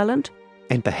Ross Island?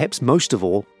 And perhaps most of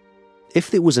all,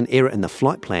 if there was an error in the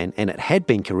flight plan and it had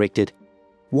been corrected,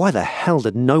 why the hell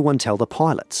did no one tell the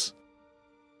pilots?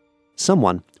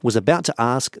 Someone was about to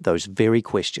ask those very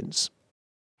questions.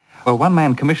 Well,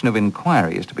 one-man commission of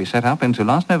inquiry is to be set up into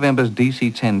last November's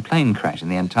DC-10 plane crash in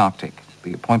the Antarctic.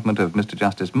 The appointment of Mr.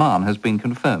 Justice Mahon has been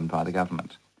confirmed by the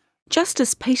government.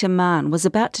 Justice Peter Mahon was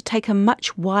about to take a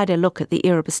much wider look at the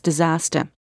Erebus disaster.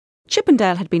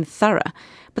 Chippendale had been thorough,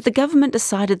 but the government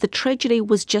decided the tragedy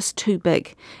was just too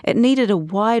big. It needed a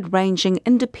wide-ranging,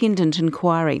 independent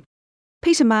inquiry.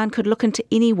 Peter Mahon could look into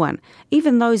anyone,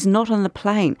 even those not on the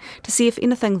plane, to see if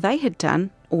anything they had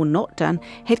done, or not done,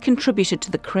 had contributed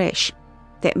to the crash.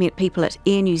 That meant people at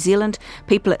Air New Zealand,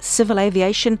 people at Civil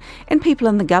Aviation, and people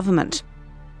in the government.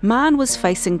 Mahon was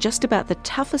facing just about the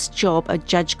toughest job a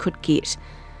judge could get.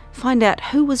 Find out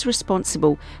who was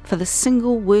responsible for the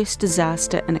single worst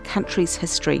disaster in a country's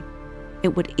history.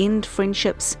 It would end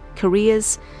friendships,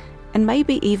 careers, and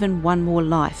maybe even one more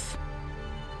life.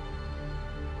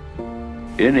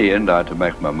 In the end, I had to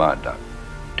make my mind up.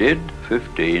 Did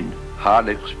 15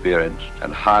 highly experienced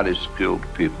and highly skilled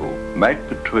people make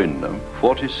between them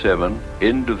 47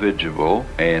 individual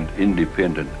and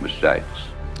independent mistakes?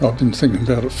 I've been thinking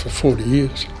about it for 40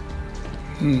 years.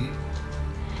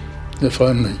 If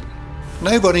only.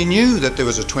 Nobody knew that there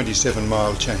was a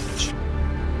 27-mile change.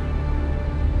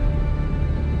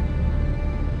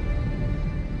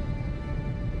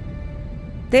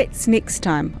 That's next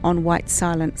time on White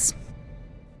Silence.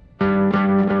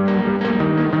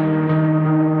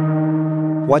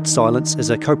 White Silence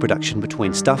is a co-production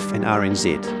between Stuff and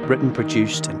RNZ, written,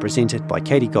 produced and presented by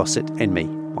Katie Gossett and me,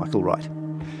 Michael Wright.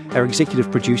 Our executive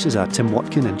producers are Tim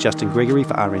Watkin and Justin Gregory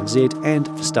for RNZ, and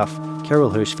for Stuff, Carol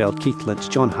Hirschfeld, Keith Lynch,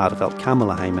 John Hardeveld,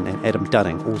 Kamala Heyman and Adam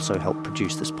Dudding also helped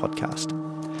produce this podcast.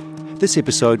 This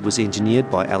episode was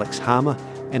engineered by Alex Harmer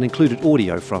and included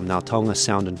audio from Ngautonga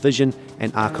Sound and Vision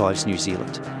and Archives New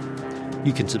Zealand.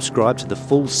 You can subscribe to the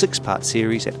full 6-part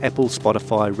series at Apple,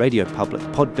 Spotify, Radio Public,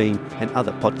 Podbean and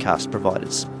other podcast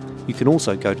providers. You can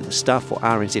also go to the Stuff or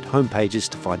RNZ homepages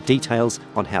to find details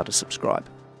on how to subscribe.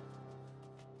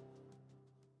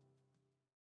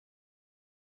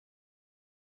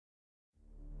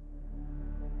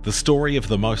 The story of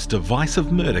the most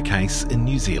divisive murder case in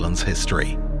New Zealand's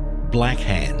history. Black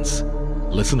Hands.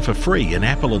 Listen for free in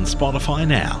Apple and Spotify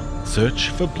now. Search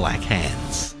for Black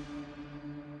Hands.